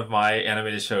on one of my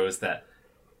animated shows that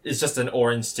is just an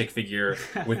orange stick figure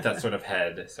with that sort of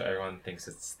head, so everyone thinks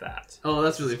it's that. Oh,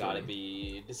 that's really funny. Gotta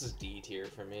be. This is D tier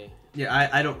for me. Yeah,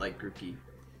 I don't like Grookey.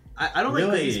 I don't like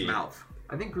Grookey's mouth.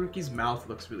 I think Grookey's mouth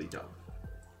looks really dumb.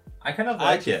 I kind of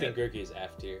like it. I think Grookey is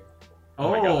F tier.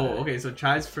 Oh, okay, so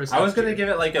Chai's first. I was gonna give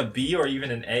it like a B or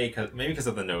even an A, maybe because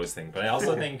of the nose thing, but I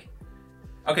also think,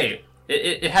 okay,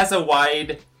 it has a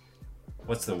wide,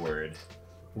 what's the word?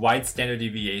 Wide standard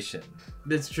deviation.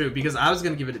 That's true, because I was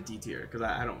gonna give it a D tier because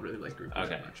I don't really like Grookey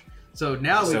that much. So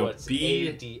now it's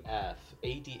B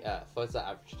ADF. What's that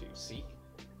average to? C.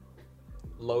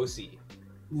 Low C.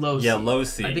 Low C. Yeah, low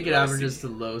C. I think it averages to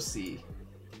low C.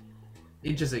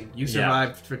 Interesting. You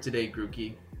survived for today,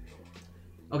 Grookey.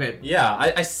 Okay. Yeah,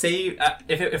 I say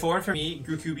if it weren't for me,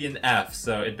 Grookey would be an F,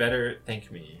 so it better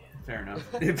thank me. Fair enough.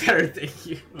 It better thank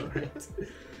you. All right.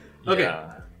 Okay.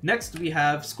 Yeah. Next we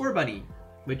have Scorbunny,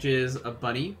 which is a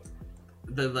bunny.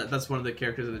 That's one of the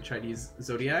characters of the Chinese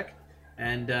zodiac,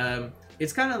 and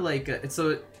it's kind of like it's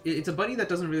a bunny that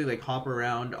doesn't really like hop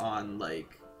around on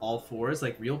like all fours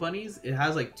like real bunnies. It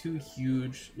has like two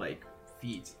huge like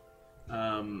feet,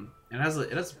 and it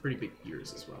has pretty big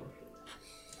ears as well.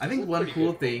 I think one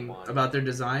cool thing about their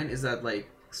design is that like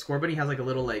Scorbunny has like a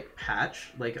little like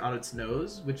patch like on its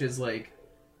nose, which is like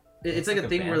it's like a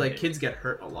thing where like kids get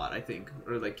hurt a lot, I think,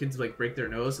 or like kids like break their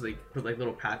nose, so they put like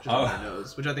little patches on their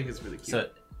nose, which I think is really cute. So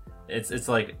it's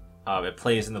like it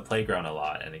plays in the playground a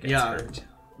lot and it gets hurt.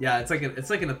 Yeah, it's like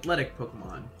an athletic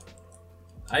Pokemon.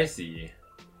 I see.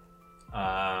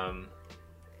 I'm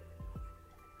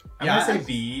gonna say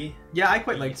B. Yeah, I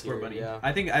quite like Scorbunny. Yeah.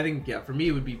 I think for me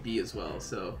it would be B as well.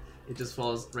 So it just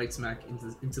falls right smack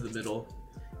into the middle.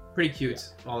 Pretty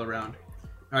cute all around.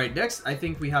 All right, next I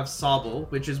think we have Sobble,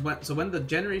 which is when the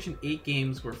Generation 8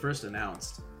 games were first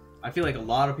announced, I feel like a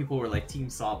lot of people were like Team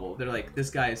Sobble. They're like, this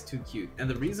guy is too cute. And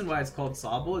the reason why it's called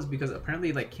Sobble is because apparently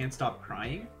it like can't stop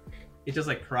crying. It just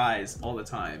like cries all the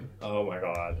time. Oh my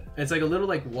god. It's like a little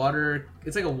like water.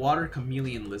 It's like a water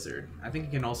chameleon lizard. I think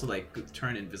it can also like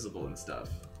turn invisible and stuff.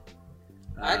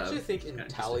 I actually think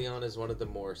Inteleon is one of the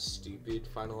more stupid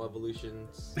final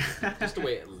evolutions, just the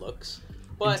way it looks.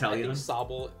 But Inteleon? I think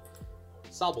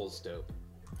Sobble's dope.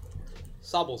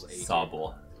 Sobble's A.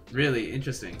 Sobble. Really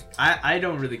interesting. I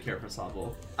don't really care for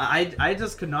Sobble. I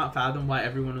just could not fathom why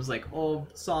everyone was like, oh,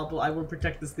 Sobble, I will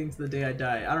protect this thing to the day I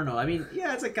die. I don't know. I mean,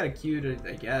 yeah, it's like kind of cute,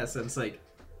 I guess. And it's like,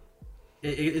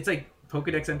 it's like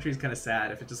Pokedex entry is kind of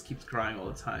sad if it just keeps crying all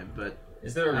the time. But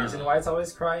is there a reason why it's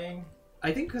always crying?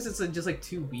 I think because it's just like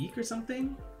too weak or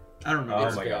something. I don't know. Oh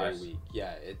It's my very gosh. weak.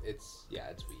 Yeah, it's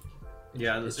weak.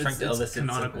 Yeah, It's it's trying to elicit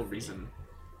canonical sympathy. reason.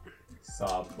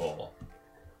 Sobble.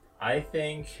 I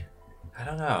think. I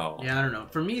don't know. Yeah, I don't know.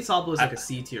 For me, Sobble is like a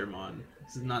C tier mon.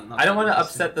 This is not I don't want to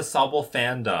interesting. upset the Sobble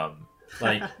fandom.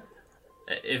 Like,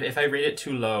 if I rate it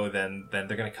too low, then they're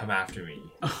gonna come after me.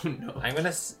 Oh no. I'm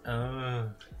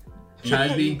gonna.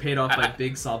 Chad's being paid off by I-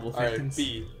 big Sobble All right, fans.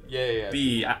 B. Yeah.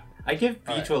 B. I give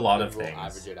B All right, to a lot then of we'll things.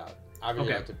 Average it out. Average it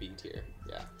Okay. out to B tier.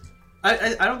 Yeah.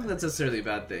 I don't think that's necessarily a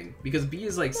bad thing because B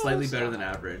is like slightly it's better not. than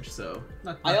average, so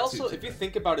not I too also, if you bad.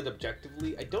 think about it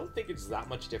objectively, I don't think it's that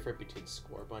much different between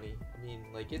Score Bunny. I mean,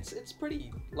 like it's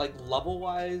pretty like level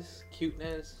wise,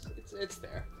 cuteness. It's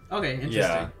there. Okay, interesting.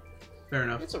 Yeah. Fair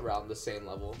enough. It's around the same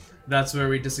level. That's where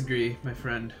we disagree, my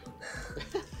friend.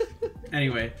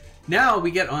 Anyway, now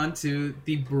we get on to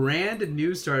the brand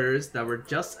new starters that were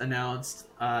just announced.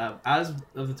 As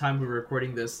of the time we were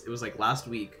recording this, it was like last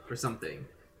week or something.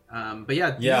 But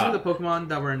yeah, these Yeah. are the Pokemon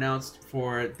that were announced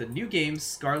for the new games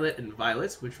Scarlet and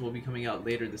Violet, which will be coming out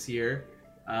later this year.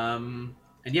 And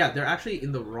yeah, they're actually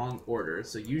in the wrong order.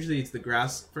 So usually it's the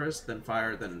grass first, then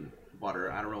fire, then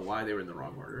water. I don't know why they were in the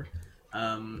wrong order.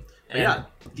 But yeah,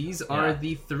 these are yeah.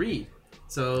 the three.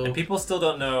 So And people still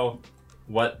don't know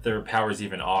what their powers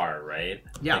even are, right?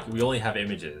 Yeah. Like, we only have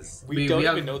images. We We don't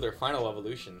have- even know their final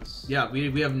evolutions. yeah,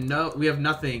 we have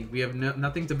nothing. We have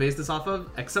nothing to base this off of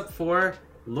except for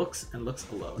looks and looks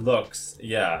alone. Looks,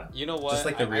 yeah. You know what? Just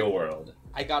like the real world.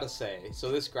 I gotta say, so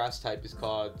this grass type is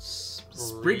called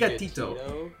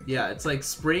Sprigatito. Yeah, it's like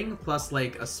spring plus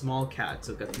like a small cat,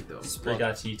 so gatito.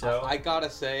 Sprigatito. I gotta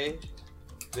say,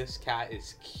 this cat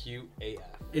is cute AF.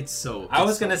 It's so. I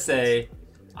was so gonna cute. say,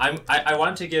 I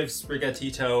want to give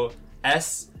Sprigatito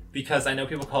S because I know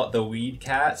people call it the weed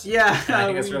cat. Yeah, And I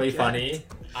think it's weed really cat. funny.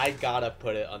 I gotta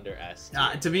put it under S.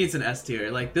 tier. To me, it's an S tier.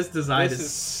 Like this design This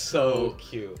is so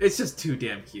cute. It's just too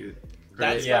damn cute.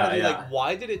 Right? That's Yeah, gotta be yeah. like,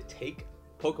 why did it take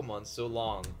Pokemon so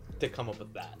long to come up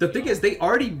with that? The thing is, they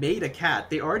already made a cat.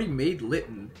 They already made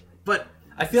Litten, but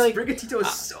I feel like Sprigatito is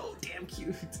so damn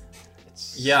cute.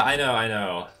 yeah, I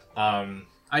know.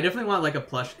 I definitely want like a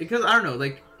plush because I don't know,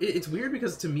 like it's weird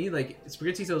because to me like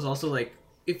Sprigatito is also like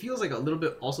it feels like a little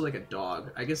bit also like a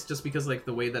dog. I guess just because like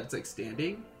the way that it's like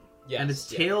standing Yes, and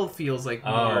its yeah. tail feels like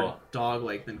more Oh. dog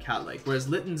like than cat like. Whereas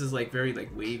Litten's is like very like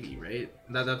wavy, right?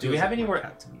 That Do we feels have like any more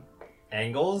cat to me.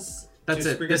 Angles. That's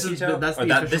to it. This is Sprigatito? that's Or the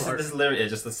that, official this, art. this is literally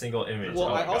just a single image. Well,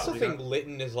 Oh my I also God. think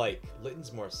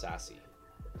Litten's more sassy.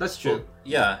 That's true. Well,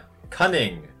 yeah,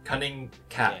 cunning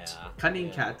cat. Yeah. Cunning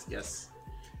yeah. cat, yes.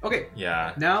 Okay,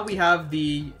 Yeah. now we have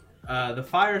the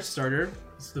fire starter.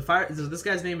 So this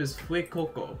guy's name is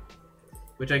Fuecoco,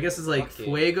 which I guess is like Okay.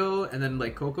 Fuego and then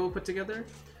like Coco put together.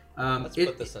 Let's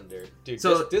put this under, dude.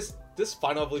 so- This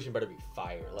final evolution better be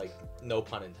fire. Like no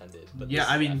pun intended. But Yeah, this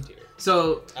I is mean, F tier.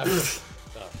 so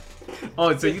Oh,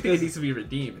 oh, so you think it needs to be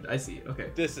redeemed? I see. Okay,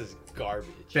 this is garbage.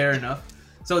 fair enough.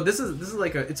 So this is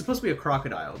like it's supposed to be a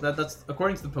crocodile. That's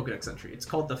according to the Pokedex entry. It's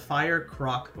called the Fire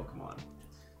Croc Pokemon.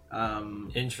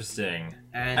 Interesting.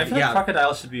 And I feel yeah, like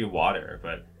crocodile should be water,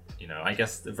 but you know, I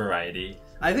guess the variety.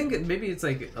 I think maybe it's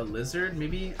like a lizard.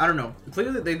 Maybe I don't know.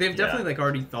 Clearly, they've definitely like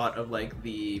already thought of like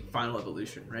the final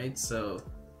evolution, right? So,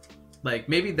 like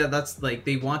maybe that's like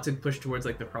they want to push towards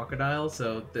like the crocodile.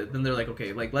 So then they're like,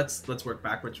 okay, like let's work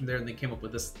backwards from there, and they came up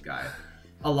with this guy.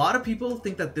 A lot of people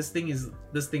think that this thing is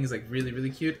like really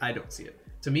cute. I don't see it.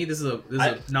 To me, this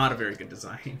is not a very good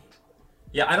design.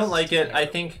 Yeah, I don't like it. I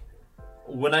think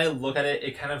when I look at it,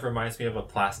 it kind of reminds me of a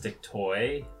plastic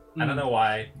toy. I don't know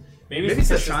why. Maybe Maybe it's a because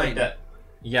there's, shine. like that.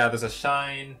 Yeah, there's a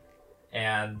shine,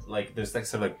 and like there's like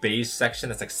sort of like beige section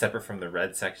that's like separate from the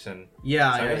red section.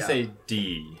 Yeah, So I'm yeah, gonna yeah. say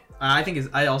D.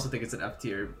 I also think it's an F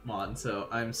tier mon. So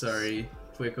I'm sorry,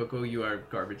 Fuecoco, you are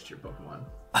garbage tier Pokemon.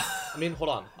 I mean, hold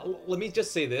on. Let me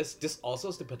just say this. This also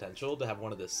has the potential to have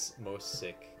one of the most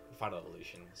sick final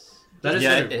evolutions. That is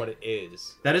Yeah, true. What it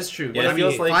is. That is true. Yeah, But it I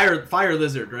feels mean, like- fire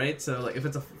lizard, right? So like if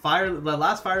it's a fire, the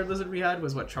last fire lizard we had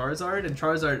was what, Charizard, and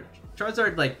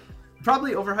Charizard like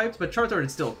probably overhyped, but Charizard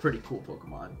is still a pretty cool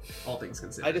Pokemon, all things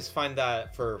considered. I just find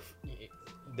that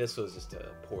this was just a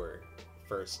poor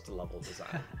first level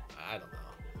design. I don't know.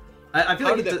 I feel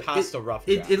How like did it pass the rough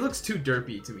it draft? looks too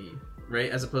derpy to me, right?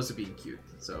 As opposed to being cute.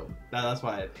 So that's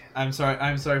why I'm sorry,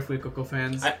 Fuecoco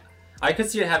fans. I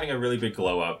could see it having a really big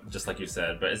glow up, just like you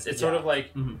said, but it's sort of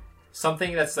like Mhm.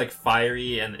 something that's like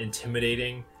fiery and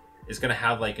intimidating is gonna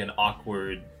have like an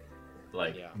awkward,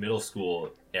 like Yeah. middle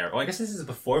school era. Oh, I guess this is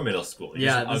before middle school. It's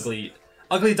Yeah, an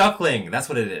ugly duckling. That's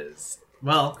what it is.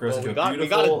 Well, Grows Well, into we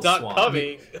got a duck swan.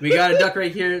 coming. we got a duck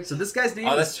right here. So this guy's name.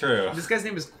 Oh, that's true. This guy's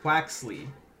name is Quaxley.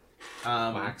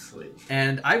 Waxley.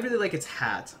 And I really like its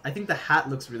hat. I think the hat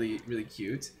looks really, really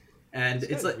cute. And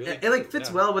it's like really it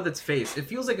fits well with its face. It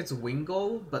feels like it's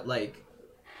Wingull, but like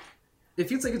it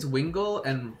feels like it's Wingull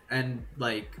and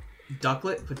like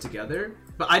Ducklet put together.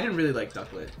 But I didn't really like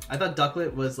Ducklet. I thought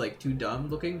Ducklet was like too dumb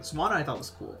looking. Swanna I thought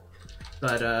was cool.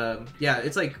 But yeah,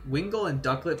 it's like Wingull and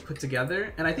Ducklet put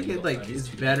together, and I think it like is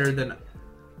better than.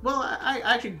 Well, I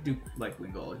actually do like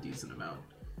Wingull a decent amount.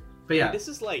 But yeah, this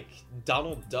is like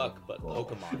Donald Duck but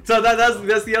Pokemon. So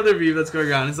that's the other meme that's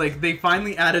going on. It's like they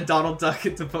finally added Donald Duck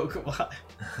into Pokemon.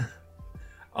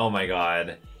 Oh my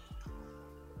god.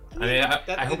 I mean,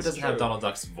 I hope it doesn't have Donald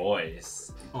Duck's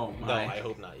voice. Oh my. No, I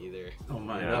hope not either. Oh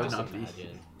my, yeah. that would not be.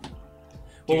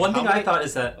 Well, one thing I thought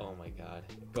is that. Oh my god.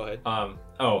 Go ahead.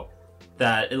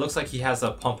 That it looks like he has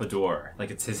a pompadour. Like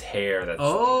it's his hair that's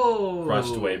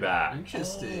brushed way back.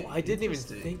 Interesting. I didn't even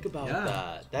think about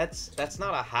that. That's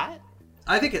not a hat?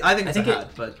 I think it's a hat,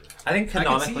 but I think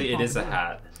canonically it is a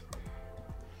hat.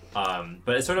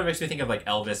 But it sort of makes me think of like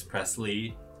Elvis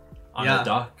Presley on a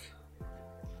duck.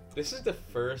 This is the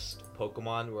first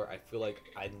Pokemon where I feel like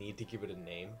I need to give it a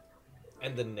name.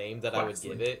 And the name that I would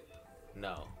give it,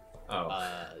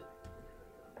 Affleck.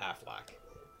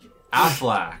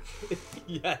 Affleck.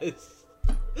 Yes.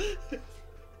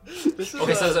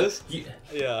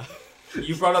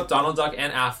 You brought up Donald Duck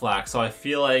and Affleck, so I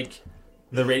feel like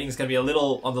the rating's gonna be a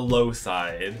little on the low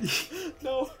side.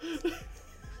 No.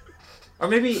 Or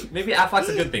maybe Affleck's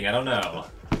a good thing. I don't know.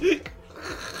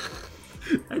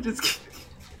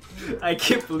 I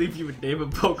can't believe you would name a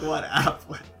Pokemon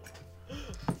Affleck.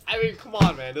 I mean, come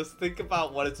on, man. Just think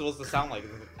about what it's supposed to sound like.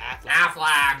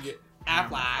 Affleck.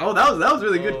 Oh, that was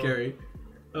really good, Carrie.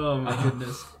 Oh my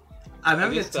goodness. I'm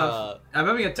having a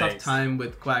tough time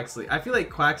with Quaxley. I feel like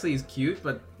Quaxley is cute,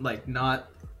 but like not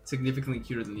significantly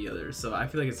cuter than the others. So I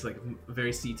feel like it's like a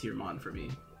very C tier mon for me.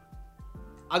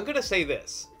 I'm gonna say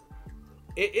this.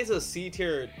 It is a C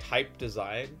tier type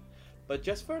design, but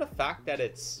just for the fact that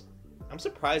I'm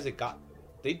surprised it got.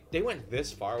 They went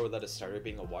this far without a starter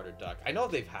being a water duck. I know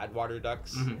they've had water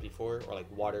ducks before, or like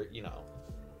water,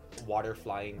 water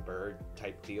flying bird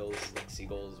type deals, like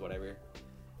seagulls, whatever.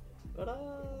 But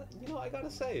I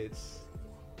gotta say,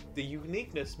 the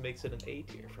uniqueness makes it an A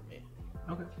tier for me.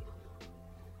 Okay.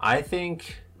 I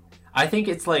think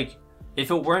it's like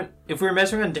if we were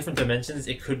measuring on different dimensions,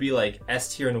 it could be like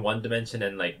S tier in one dimension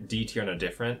and like D tier in a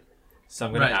different. So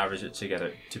I'm gonna average it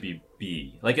together to be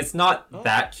B. Like it's not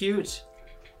that cute.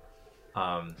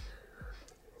 But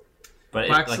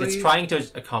it's trying to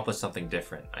accomplish something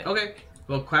different. Okay.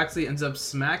 Well, Quaxley ends up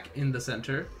smack in the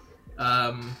center.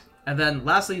 And then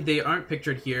lastly, they aren't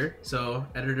pictured here, so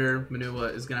editor Manua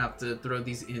is gonna have to throw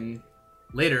these in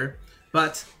later.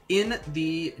 But in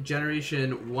the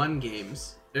Generation 1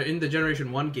 games, in the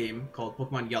Generation 1 game called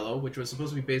Pokemon Yellow, which was supposed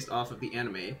to be based off of the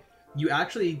anime, you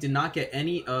actually did not get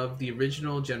any of the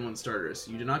original Gen 1 starters.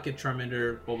 You did not get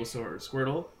Charmander, Bulbasaur, or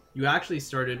Squirtle. You actually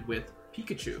started with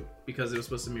Pikachu, because it was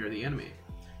supposed to mirror the anime.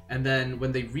 And then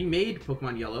when they remade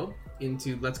Pokemon Yellow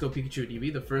into Let's Go Pikachu and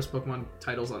Eevee, the first Pokemon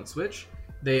titles on Switch,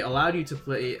 they allowed you to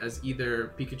play as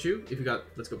either Pikachu, if you got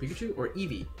Let's Go Pikachu, or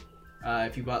Eevee,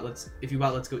 if you bought Let's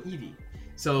Go Eevee.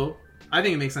 So I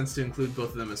think it makes sense to include both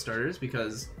of them as starters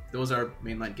because those are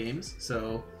mainline games.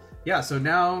 So yeah, so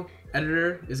now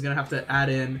editor is gonna have to add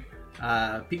in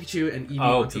Pikachu and Eevee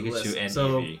onto the list. And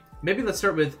so Eevee. Maybe let's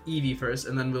start with Eevee first,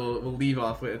 and then we'll leave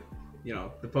off with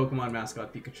the Pokemon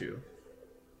mascot Pikachu.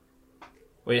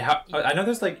 Wait, I know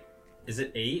there's like, is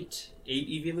it eight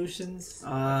evolutions?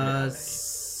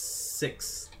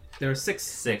 6. There are 6.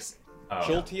 6. Oh.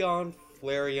 Jolteon,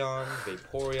 Flareon,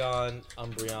 Vaporeon,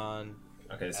 Umbreon,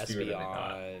 okay, it's fewer than I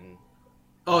thought.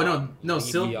 Oh no,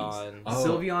 Sylveon,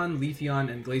 Sylveon, Leafeon,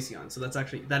 and Glaceon. So that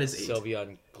is 8.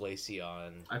 Sylveon,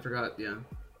 Glaceon. I forgot. Yeah.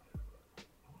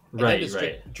 Right.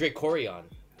 Dracorion.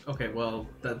 Okay, well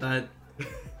that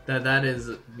is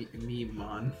me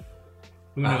mon.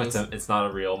 Who knows? It's not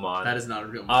a real mon. That is not a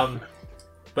real mon.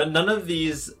 But none of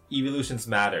these evolutions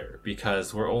matter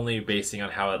because we're only basing on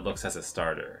how it looks as a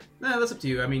starter. Nah, that's up to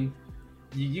you. I mean,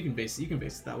 you can base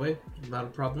it that way, not a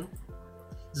problem.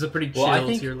 This is a pretty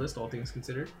chill tier list, all things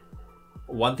considered.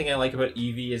 One thing I like about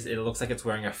Eevee is it looks like it's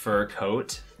wearing a fur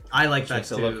coat. I like that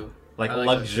too. Like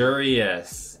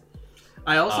luxurious.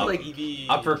 I also like Eevee,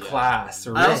 upper class.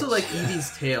 Rich. I also like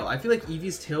Eevee's tail. I feel like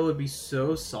Eevee's tail would be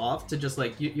so soft to just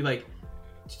like you like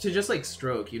to just like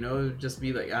stroke. Just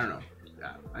be like I don't know.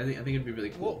 Yeah, I think it'd be really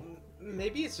cool. Well,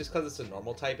 maybe it's just because it's a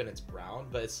normal type and it's brown,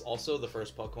 but it's also the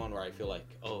first Pokemon where I feel like,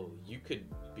 oh, you could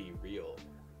be real.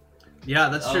 Yeah,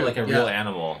 that's true. Like a real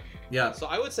animal. Yeah. So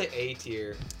I would say A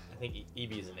tier. I think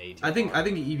Eevee is an A tier. I think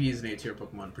Eevee is an A tier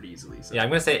Pokemon pretty easily. So. Yeah, I'm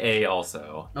gonna say A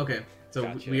also. Okay, so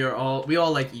Gotcha. we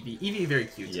all like Eevee. Eevee very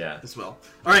cute. Yeah. As well.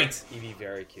 All right. Eevee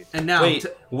very cute. And now, wait,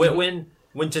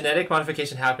 when genetic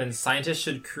modification happens, scientists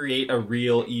should create a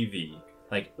real Eevee.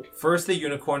 Like first the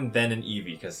unicorn, then an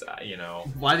Eevee, because you know.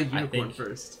 Why the unicorn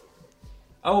first?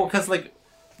 Oh, because like,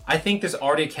 I think there's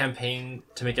already a campaign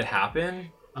to make it happen.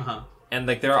 And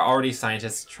like there are already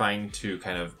scientists trying to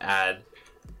kind of add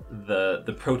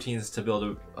the proteins to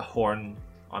build a horn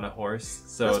on a horse.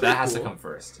 So that has to come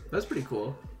first. That's pretty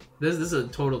cool. This is a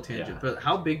total tangent, but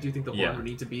how big do you think the horn would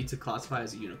need to be to classify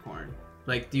as a unicorn?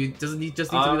 Like, does it need to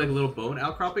be like a little bone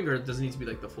outcropping, or does it need to be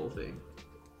like the full thing?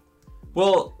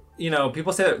 Well, you know,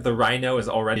 people say that the rhino is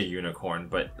already a unicorn,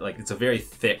 but like it's a very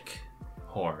thick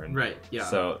horn. Right. Yeah.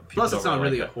 So plus, it's not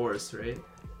really a horse, right?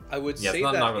 I would say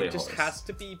that it just has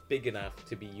to be big enough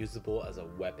to be usable as a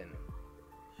weapon.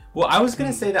 Well, I was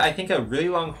gonna say that I think a really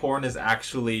long horn is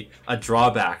actually a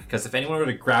drawback, because if anyone were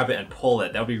to grab it and pull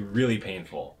it, that would be really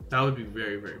painful. That would be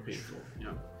very, very painful.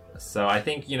 Yeah. So I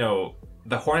think, you know,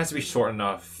 the horn has to be short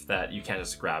enough that you can't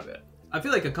just grab it. I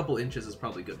feel like a couple inches is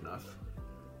probably good enough.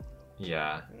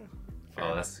 Yeah.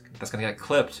 Oh, that's gonna get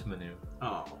clipped, Manu.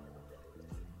 Oh.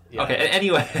 Yeah. Okay.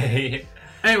 Anyway.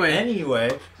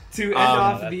 Anyway. To end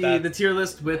off the tier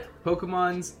list with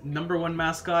Pokemon's #1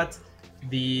 mascot,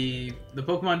 the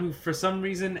Pokemon who for some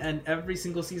reason and every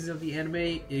single season of the anime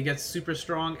it gets super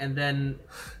strong, and then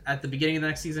at the beginning of the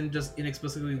next season just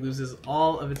inexplicably loses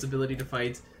all of its ability to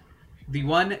fight, the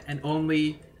one and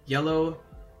only yellow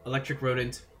electric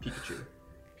rodent Pikachu.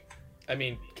 I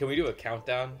mean, can we do a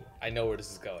countdown? I know where this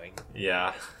is going.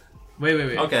 Yeah.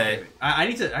 Wait. Okay. Wait. I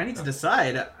need to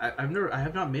decide. I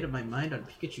have not made up my mind on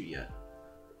Pikachu yet.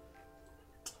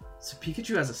 So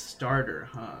Pikachu as a starter,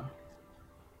 huh?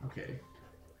 Okay.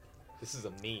 This is a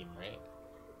meme, right?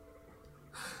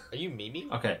 Are you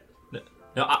memeing? Okay.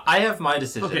 No, I have my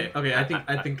decision. Okay. I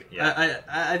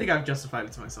think I've justified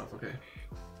it to myself. Okay.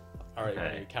 All right.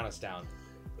 Okay. Count us down.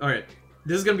 All right.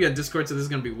 This is gonna be on Discord, so this is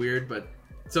gonna be weird. But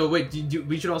so wait,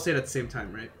 we should all say it at the same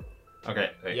time, right?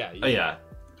 Okay. Wait. Yeah. Oh yeah.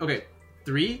 Okay.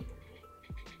 3.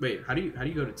 Wait. How do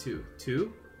you go to 2?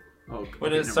 2. Oh.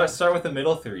 Okay, start with the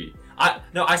middle 3.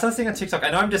 I saw this thing on TikTok. I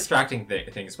know I'm distracting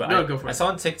things, but go for it. I saw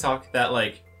on TikTok that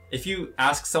like if you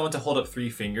ask someone to hold up 3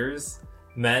 fingers,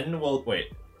 men will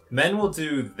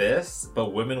do this,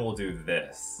 but women will do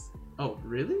this. Oh,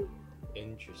 really?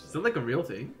 Interesting. Is that like a real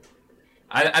thing?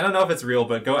 I don't know if it's real,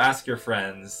 but go ask your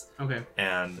friends. Okay.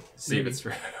 And see if it's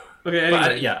real. Okay.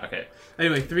 Anyway. Yeah. Okay.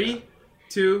 Anyway, 3,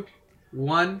 2,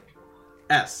 1.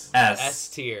 S. S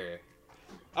tier.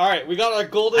 All right, we got our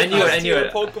golden S tier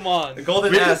Pokemon. The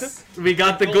golden S. We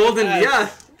got the golden S. Yeah,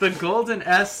 the golden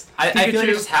S. I feel like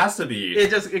it just has to be. It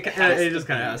just kind of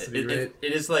has to be, right?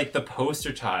 It is like the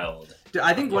poster child. Dude,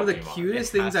 I think one of the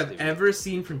cutest things I've ever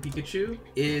seen from Pikachu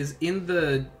is in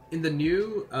the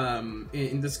new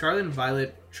in the Scarlet and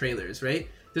Violet trailers, right?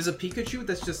 There's a Pikachu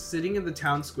that's just sitting in the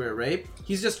town square, right?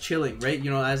 He's just chilling, right?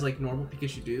 You know, as like normal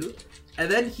Pikachu do. And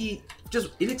then he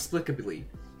just inexplicably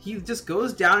he just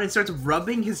goes down and starts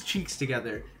rubbing his cheeks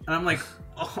together, and I'm like,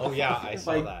 oh yeah, I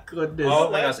saw that. Goodness.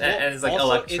 Oh my gosh, and it's like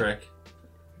electric.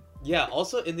 Yeah,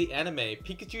 also in the anime,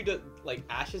 Pikachu does, like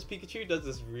Ash's Pikachu does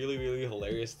this really, really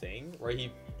hilarious thing where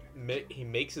he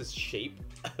makes his shape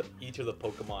each of the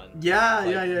Pokemon. Yeah. I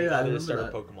remember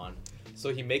that. Pokemon.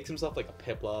 So he makes himself like a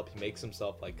Piplup. He makes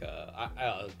himself like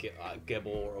a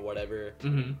Gibble or whatever.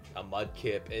 Mm-hmm. A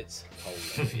Mudkip. It's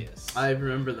hilarious. I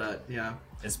remember that. Yeah.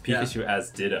 It's Pikachu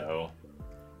as Ditto.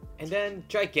 And then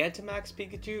Gigantamax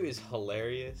Pikachu is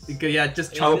hilarious. Yeah,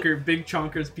 just Chonker, big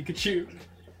Chonker's Pikachu.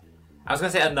 I was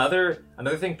gonna say another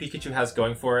thing Pikachu has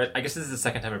going for it. I guess this is the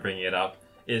second time I'm bringing it up.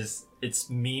 Is its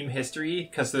meme history,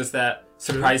 because there's that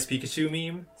surprise Pikachu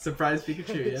meme. Surprise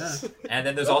Pikachu, yeah. And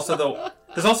then there's also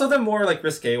the more like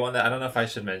risque one that I don't know if I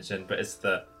should mention, but it's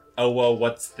the oh whoa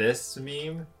what's this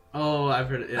meme. Oh, I've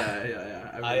heard it.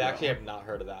 Yeah. I actually have not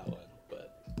heard of that one,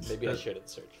 but maybe I should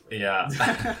search for it. Yeah.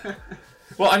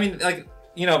 Well, I mean, like,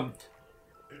 you know,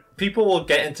 people will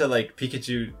get into like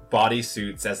Pikachu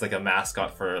bodysuits as like a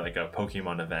mascot for like a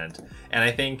Pokemon event, and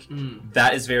I think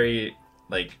that is very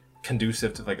like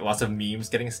conducive to like lots of memes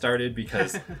getting started,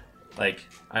 because like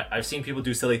I've seen people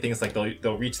do silly things like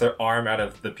they'll reach their arm out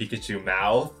of the Pikachu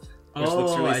mouth, which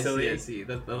looks really silly. I see.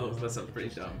 That sounds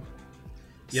pretty dumb.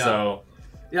 Yeah. So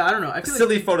yeah, I don't know. I feel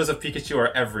silly photos of Pikachu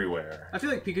are everywhere. I feel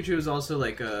like Pikachu is also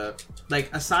like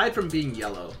aside from being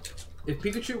yellow, if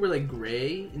Pikachu were like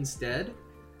gray instead,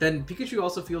 then Pikachu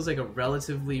also feels like a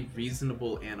relatively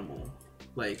reasonable animal,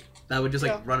 like that would just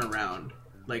like run around,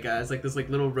 like as like this like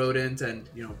little rodent, and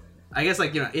you know, I guess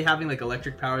like it having like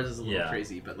electric powers is a little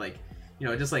crazy, but like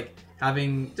just like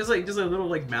having just a little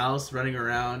like mouse running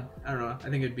around. I don't know. I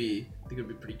think it'd be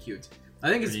pretty cute. I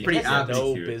think it's pretty apt.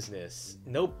 No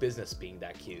business being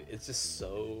that cute. It's just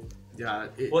so. Yeah.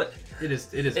 It is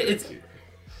very cute.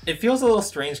 It feels a little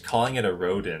strange calling it a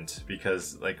rodent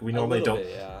because like we normally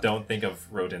don't think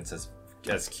of rodents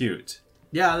as cute.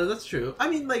 Yeah, that's true. I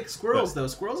mean, like squirrels though.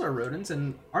 Squirrels are rodents,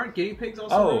 and aren't guinea pigs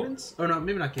also rodents? Oh no,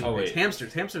 maybe not guinea pigs.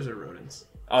 Hamsters. Hamsters are rodents.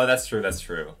 Oh, that's true. That's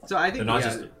true. So I think they're not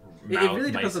just it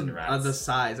really depends on the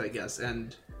size, I guess.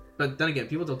 But then again,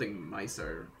 people don't think mice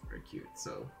are cute.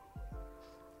 So,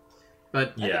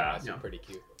 but yeah, pretty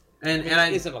cute. And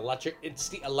it's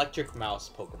the electric mouse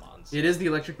Pokemon. It is the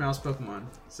electric mouse Pokemon.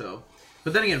 So,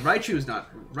 but then again, Raichu is not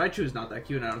that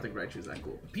cute, and I don't think Raichu is that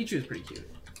cool. Pichu is pretty cute,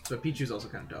 but Pichu is also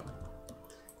kind of dumb.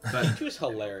 But Pichu is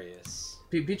hilarious.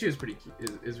 Pichu is pretty cute.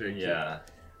 Is very cute. Yeah.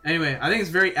 Anyway, I think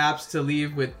it's very apt to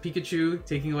leave with Pikachu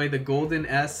taking away the golden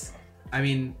S. I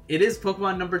mean, it is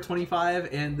Pokemon number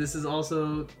 25, and this is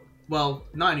also, well,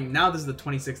 not even now. This is the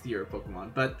 26th year of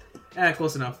Pokemon, but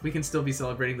close enough. We can still be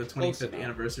celebrating the 25th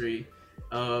anniversary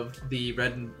of the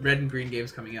red and green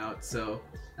games coming out. So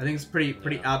I think it's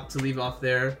pretty apt to leave off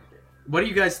there. What do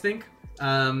you guys think?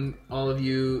 All of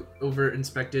you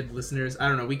Overinspected listeners. I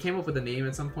don't know. We came up with a name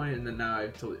at some point, and then now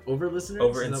I've told you. Over-listeners?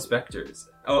 Over-inspectors.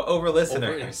 Oh, over-listeners.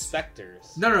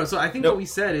 Over-inspectors. No. So I think what we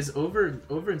said is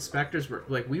over-inspectors were,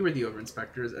 like, we were the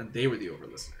over-inspectors, and they were the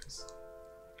over-listeners.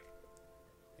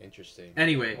 Interesting.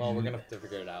 Anyway. Well, we're gonna have to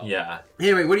figure it out. Yeah.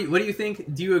 Anyway, what do you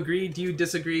think? Do you agree? Do you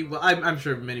disagree? Well, I'm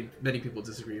sure many people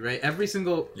disagree, right? Every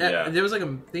single... there was, like,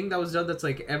 a thing that was done that's,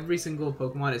 like, every single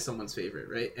Pokemon is someone's favorite,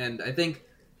 right? And I think...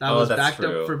 That was backed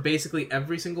up for basically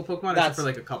every single Pokemon except for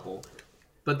like a couple.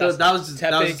 But that was just a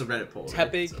Reddit poll.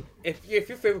 Tepig. Right? So. If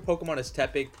your favorite Pokemon is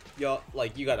Tepig,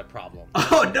 you got a problem.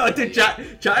 Oh no, dude,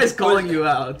 Chai is calling you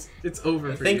out. It's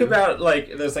over for Think you. about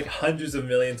like there's like hundreds of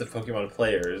millions of Pokemon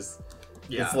players.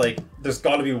 Yeah. It's like there's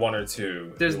got to be one or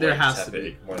two. There has to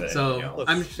be more than anything else.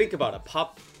 Look, think about it.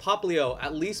 Poplio,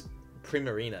 at least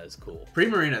Primarina is cool.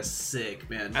 Primarina is sick,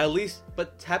 man. At least,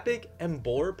 but Tepig and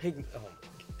Borpig. Oh,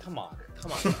 come on,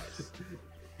 guys.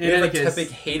 We have a Tepig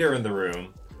hater in the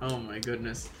room. Oh my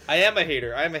goodness. I am a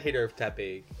hater of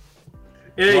Tepig.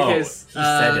 In any case, he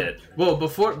said it. Well,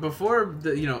 before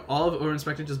the all of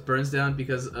Overinspected just burns down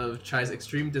because of Chai's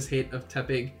extreme dishate of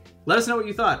Tepig. Let us know what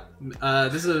you thought.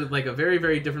 This is like a very,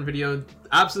 very different video.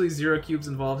 Absolutely 0 cubes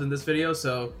involved in this video.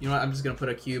 So you know what? I'm just gonna put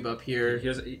a cube up here.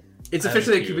 It's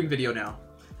officially a cubing video now.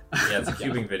 Yeah, it's a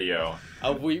cubing video.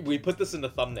 We put this in the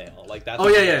thumbnail. Like that's. Oh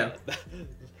yeah.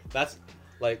 That's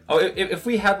like. Oh, if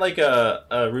we had like a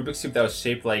Rubik's Cube that was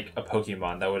shaped like a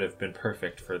Pokemon, that would have been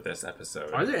perfect for this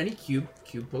episode. Are there any cube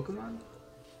Pokemon?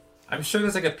 I'm sure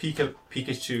there's like a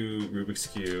Pikachu Rubik's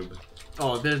Cube.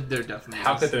 Oh, there definitely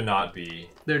How is. could there not be?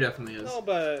 There definitely is. No,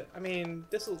 but I mean,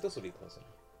 this will be close enough.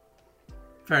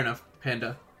 Fair enough.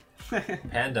 Panda.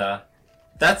 Panda.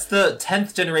 That's the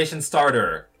 10th generation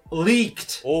starter.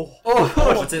 Leaked!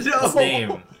 What's its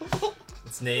name?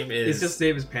 Its name is... Its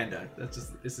name is Panda. That's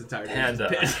just its entire name. Panda.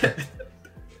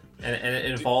 and it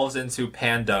evolves into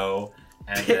Pando,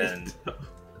 and then...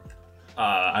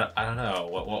 I don't know.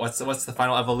 What's the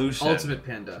final evolution? Ultimate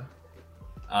Panda.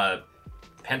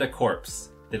 Panda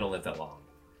Corpse. They don't live that long.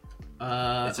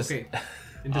 It's just... Okay.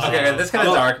 Okay, this is kind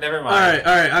of dark. Never mind.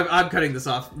 All right. I'm cutting this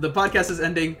off. The podcast is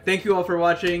ending. Thank you all for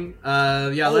watching.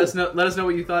 Let us know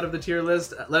what you thought of the tier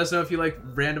list. Let us know if you like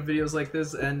random videos like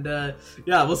this, and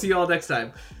we'll see you all next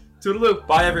time. Toodaloo.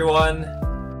 Bye, everyone.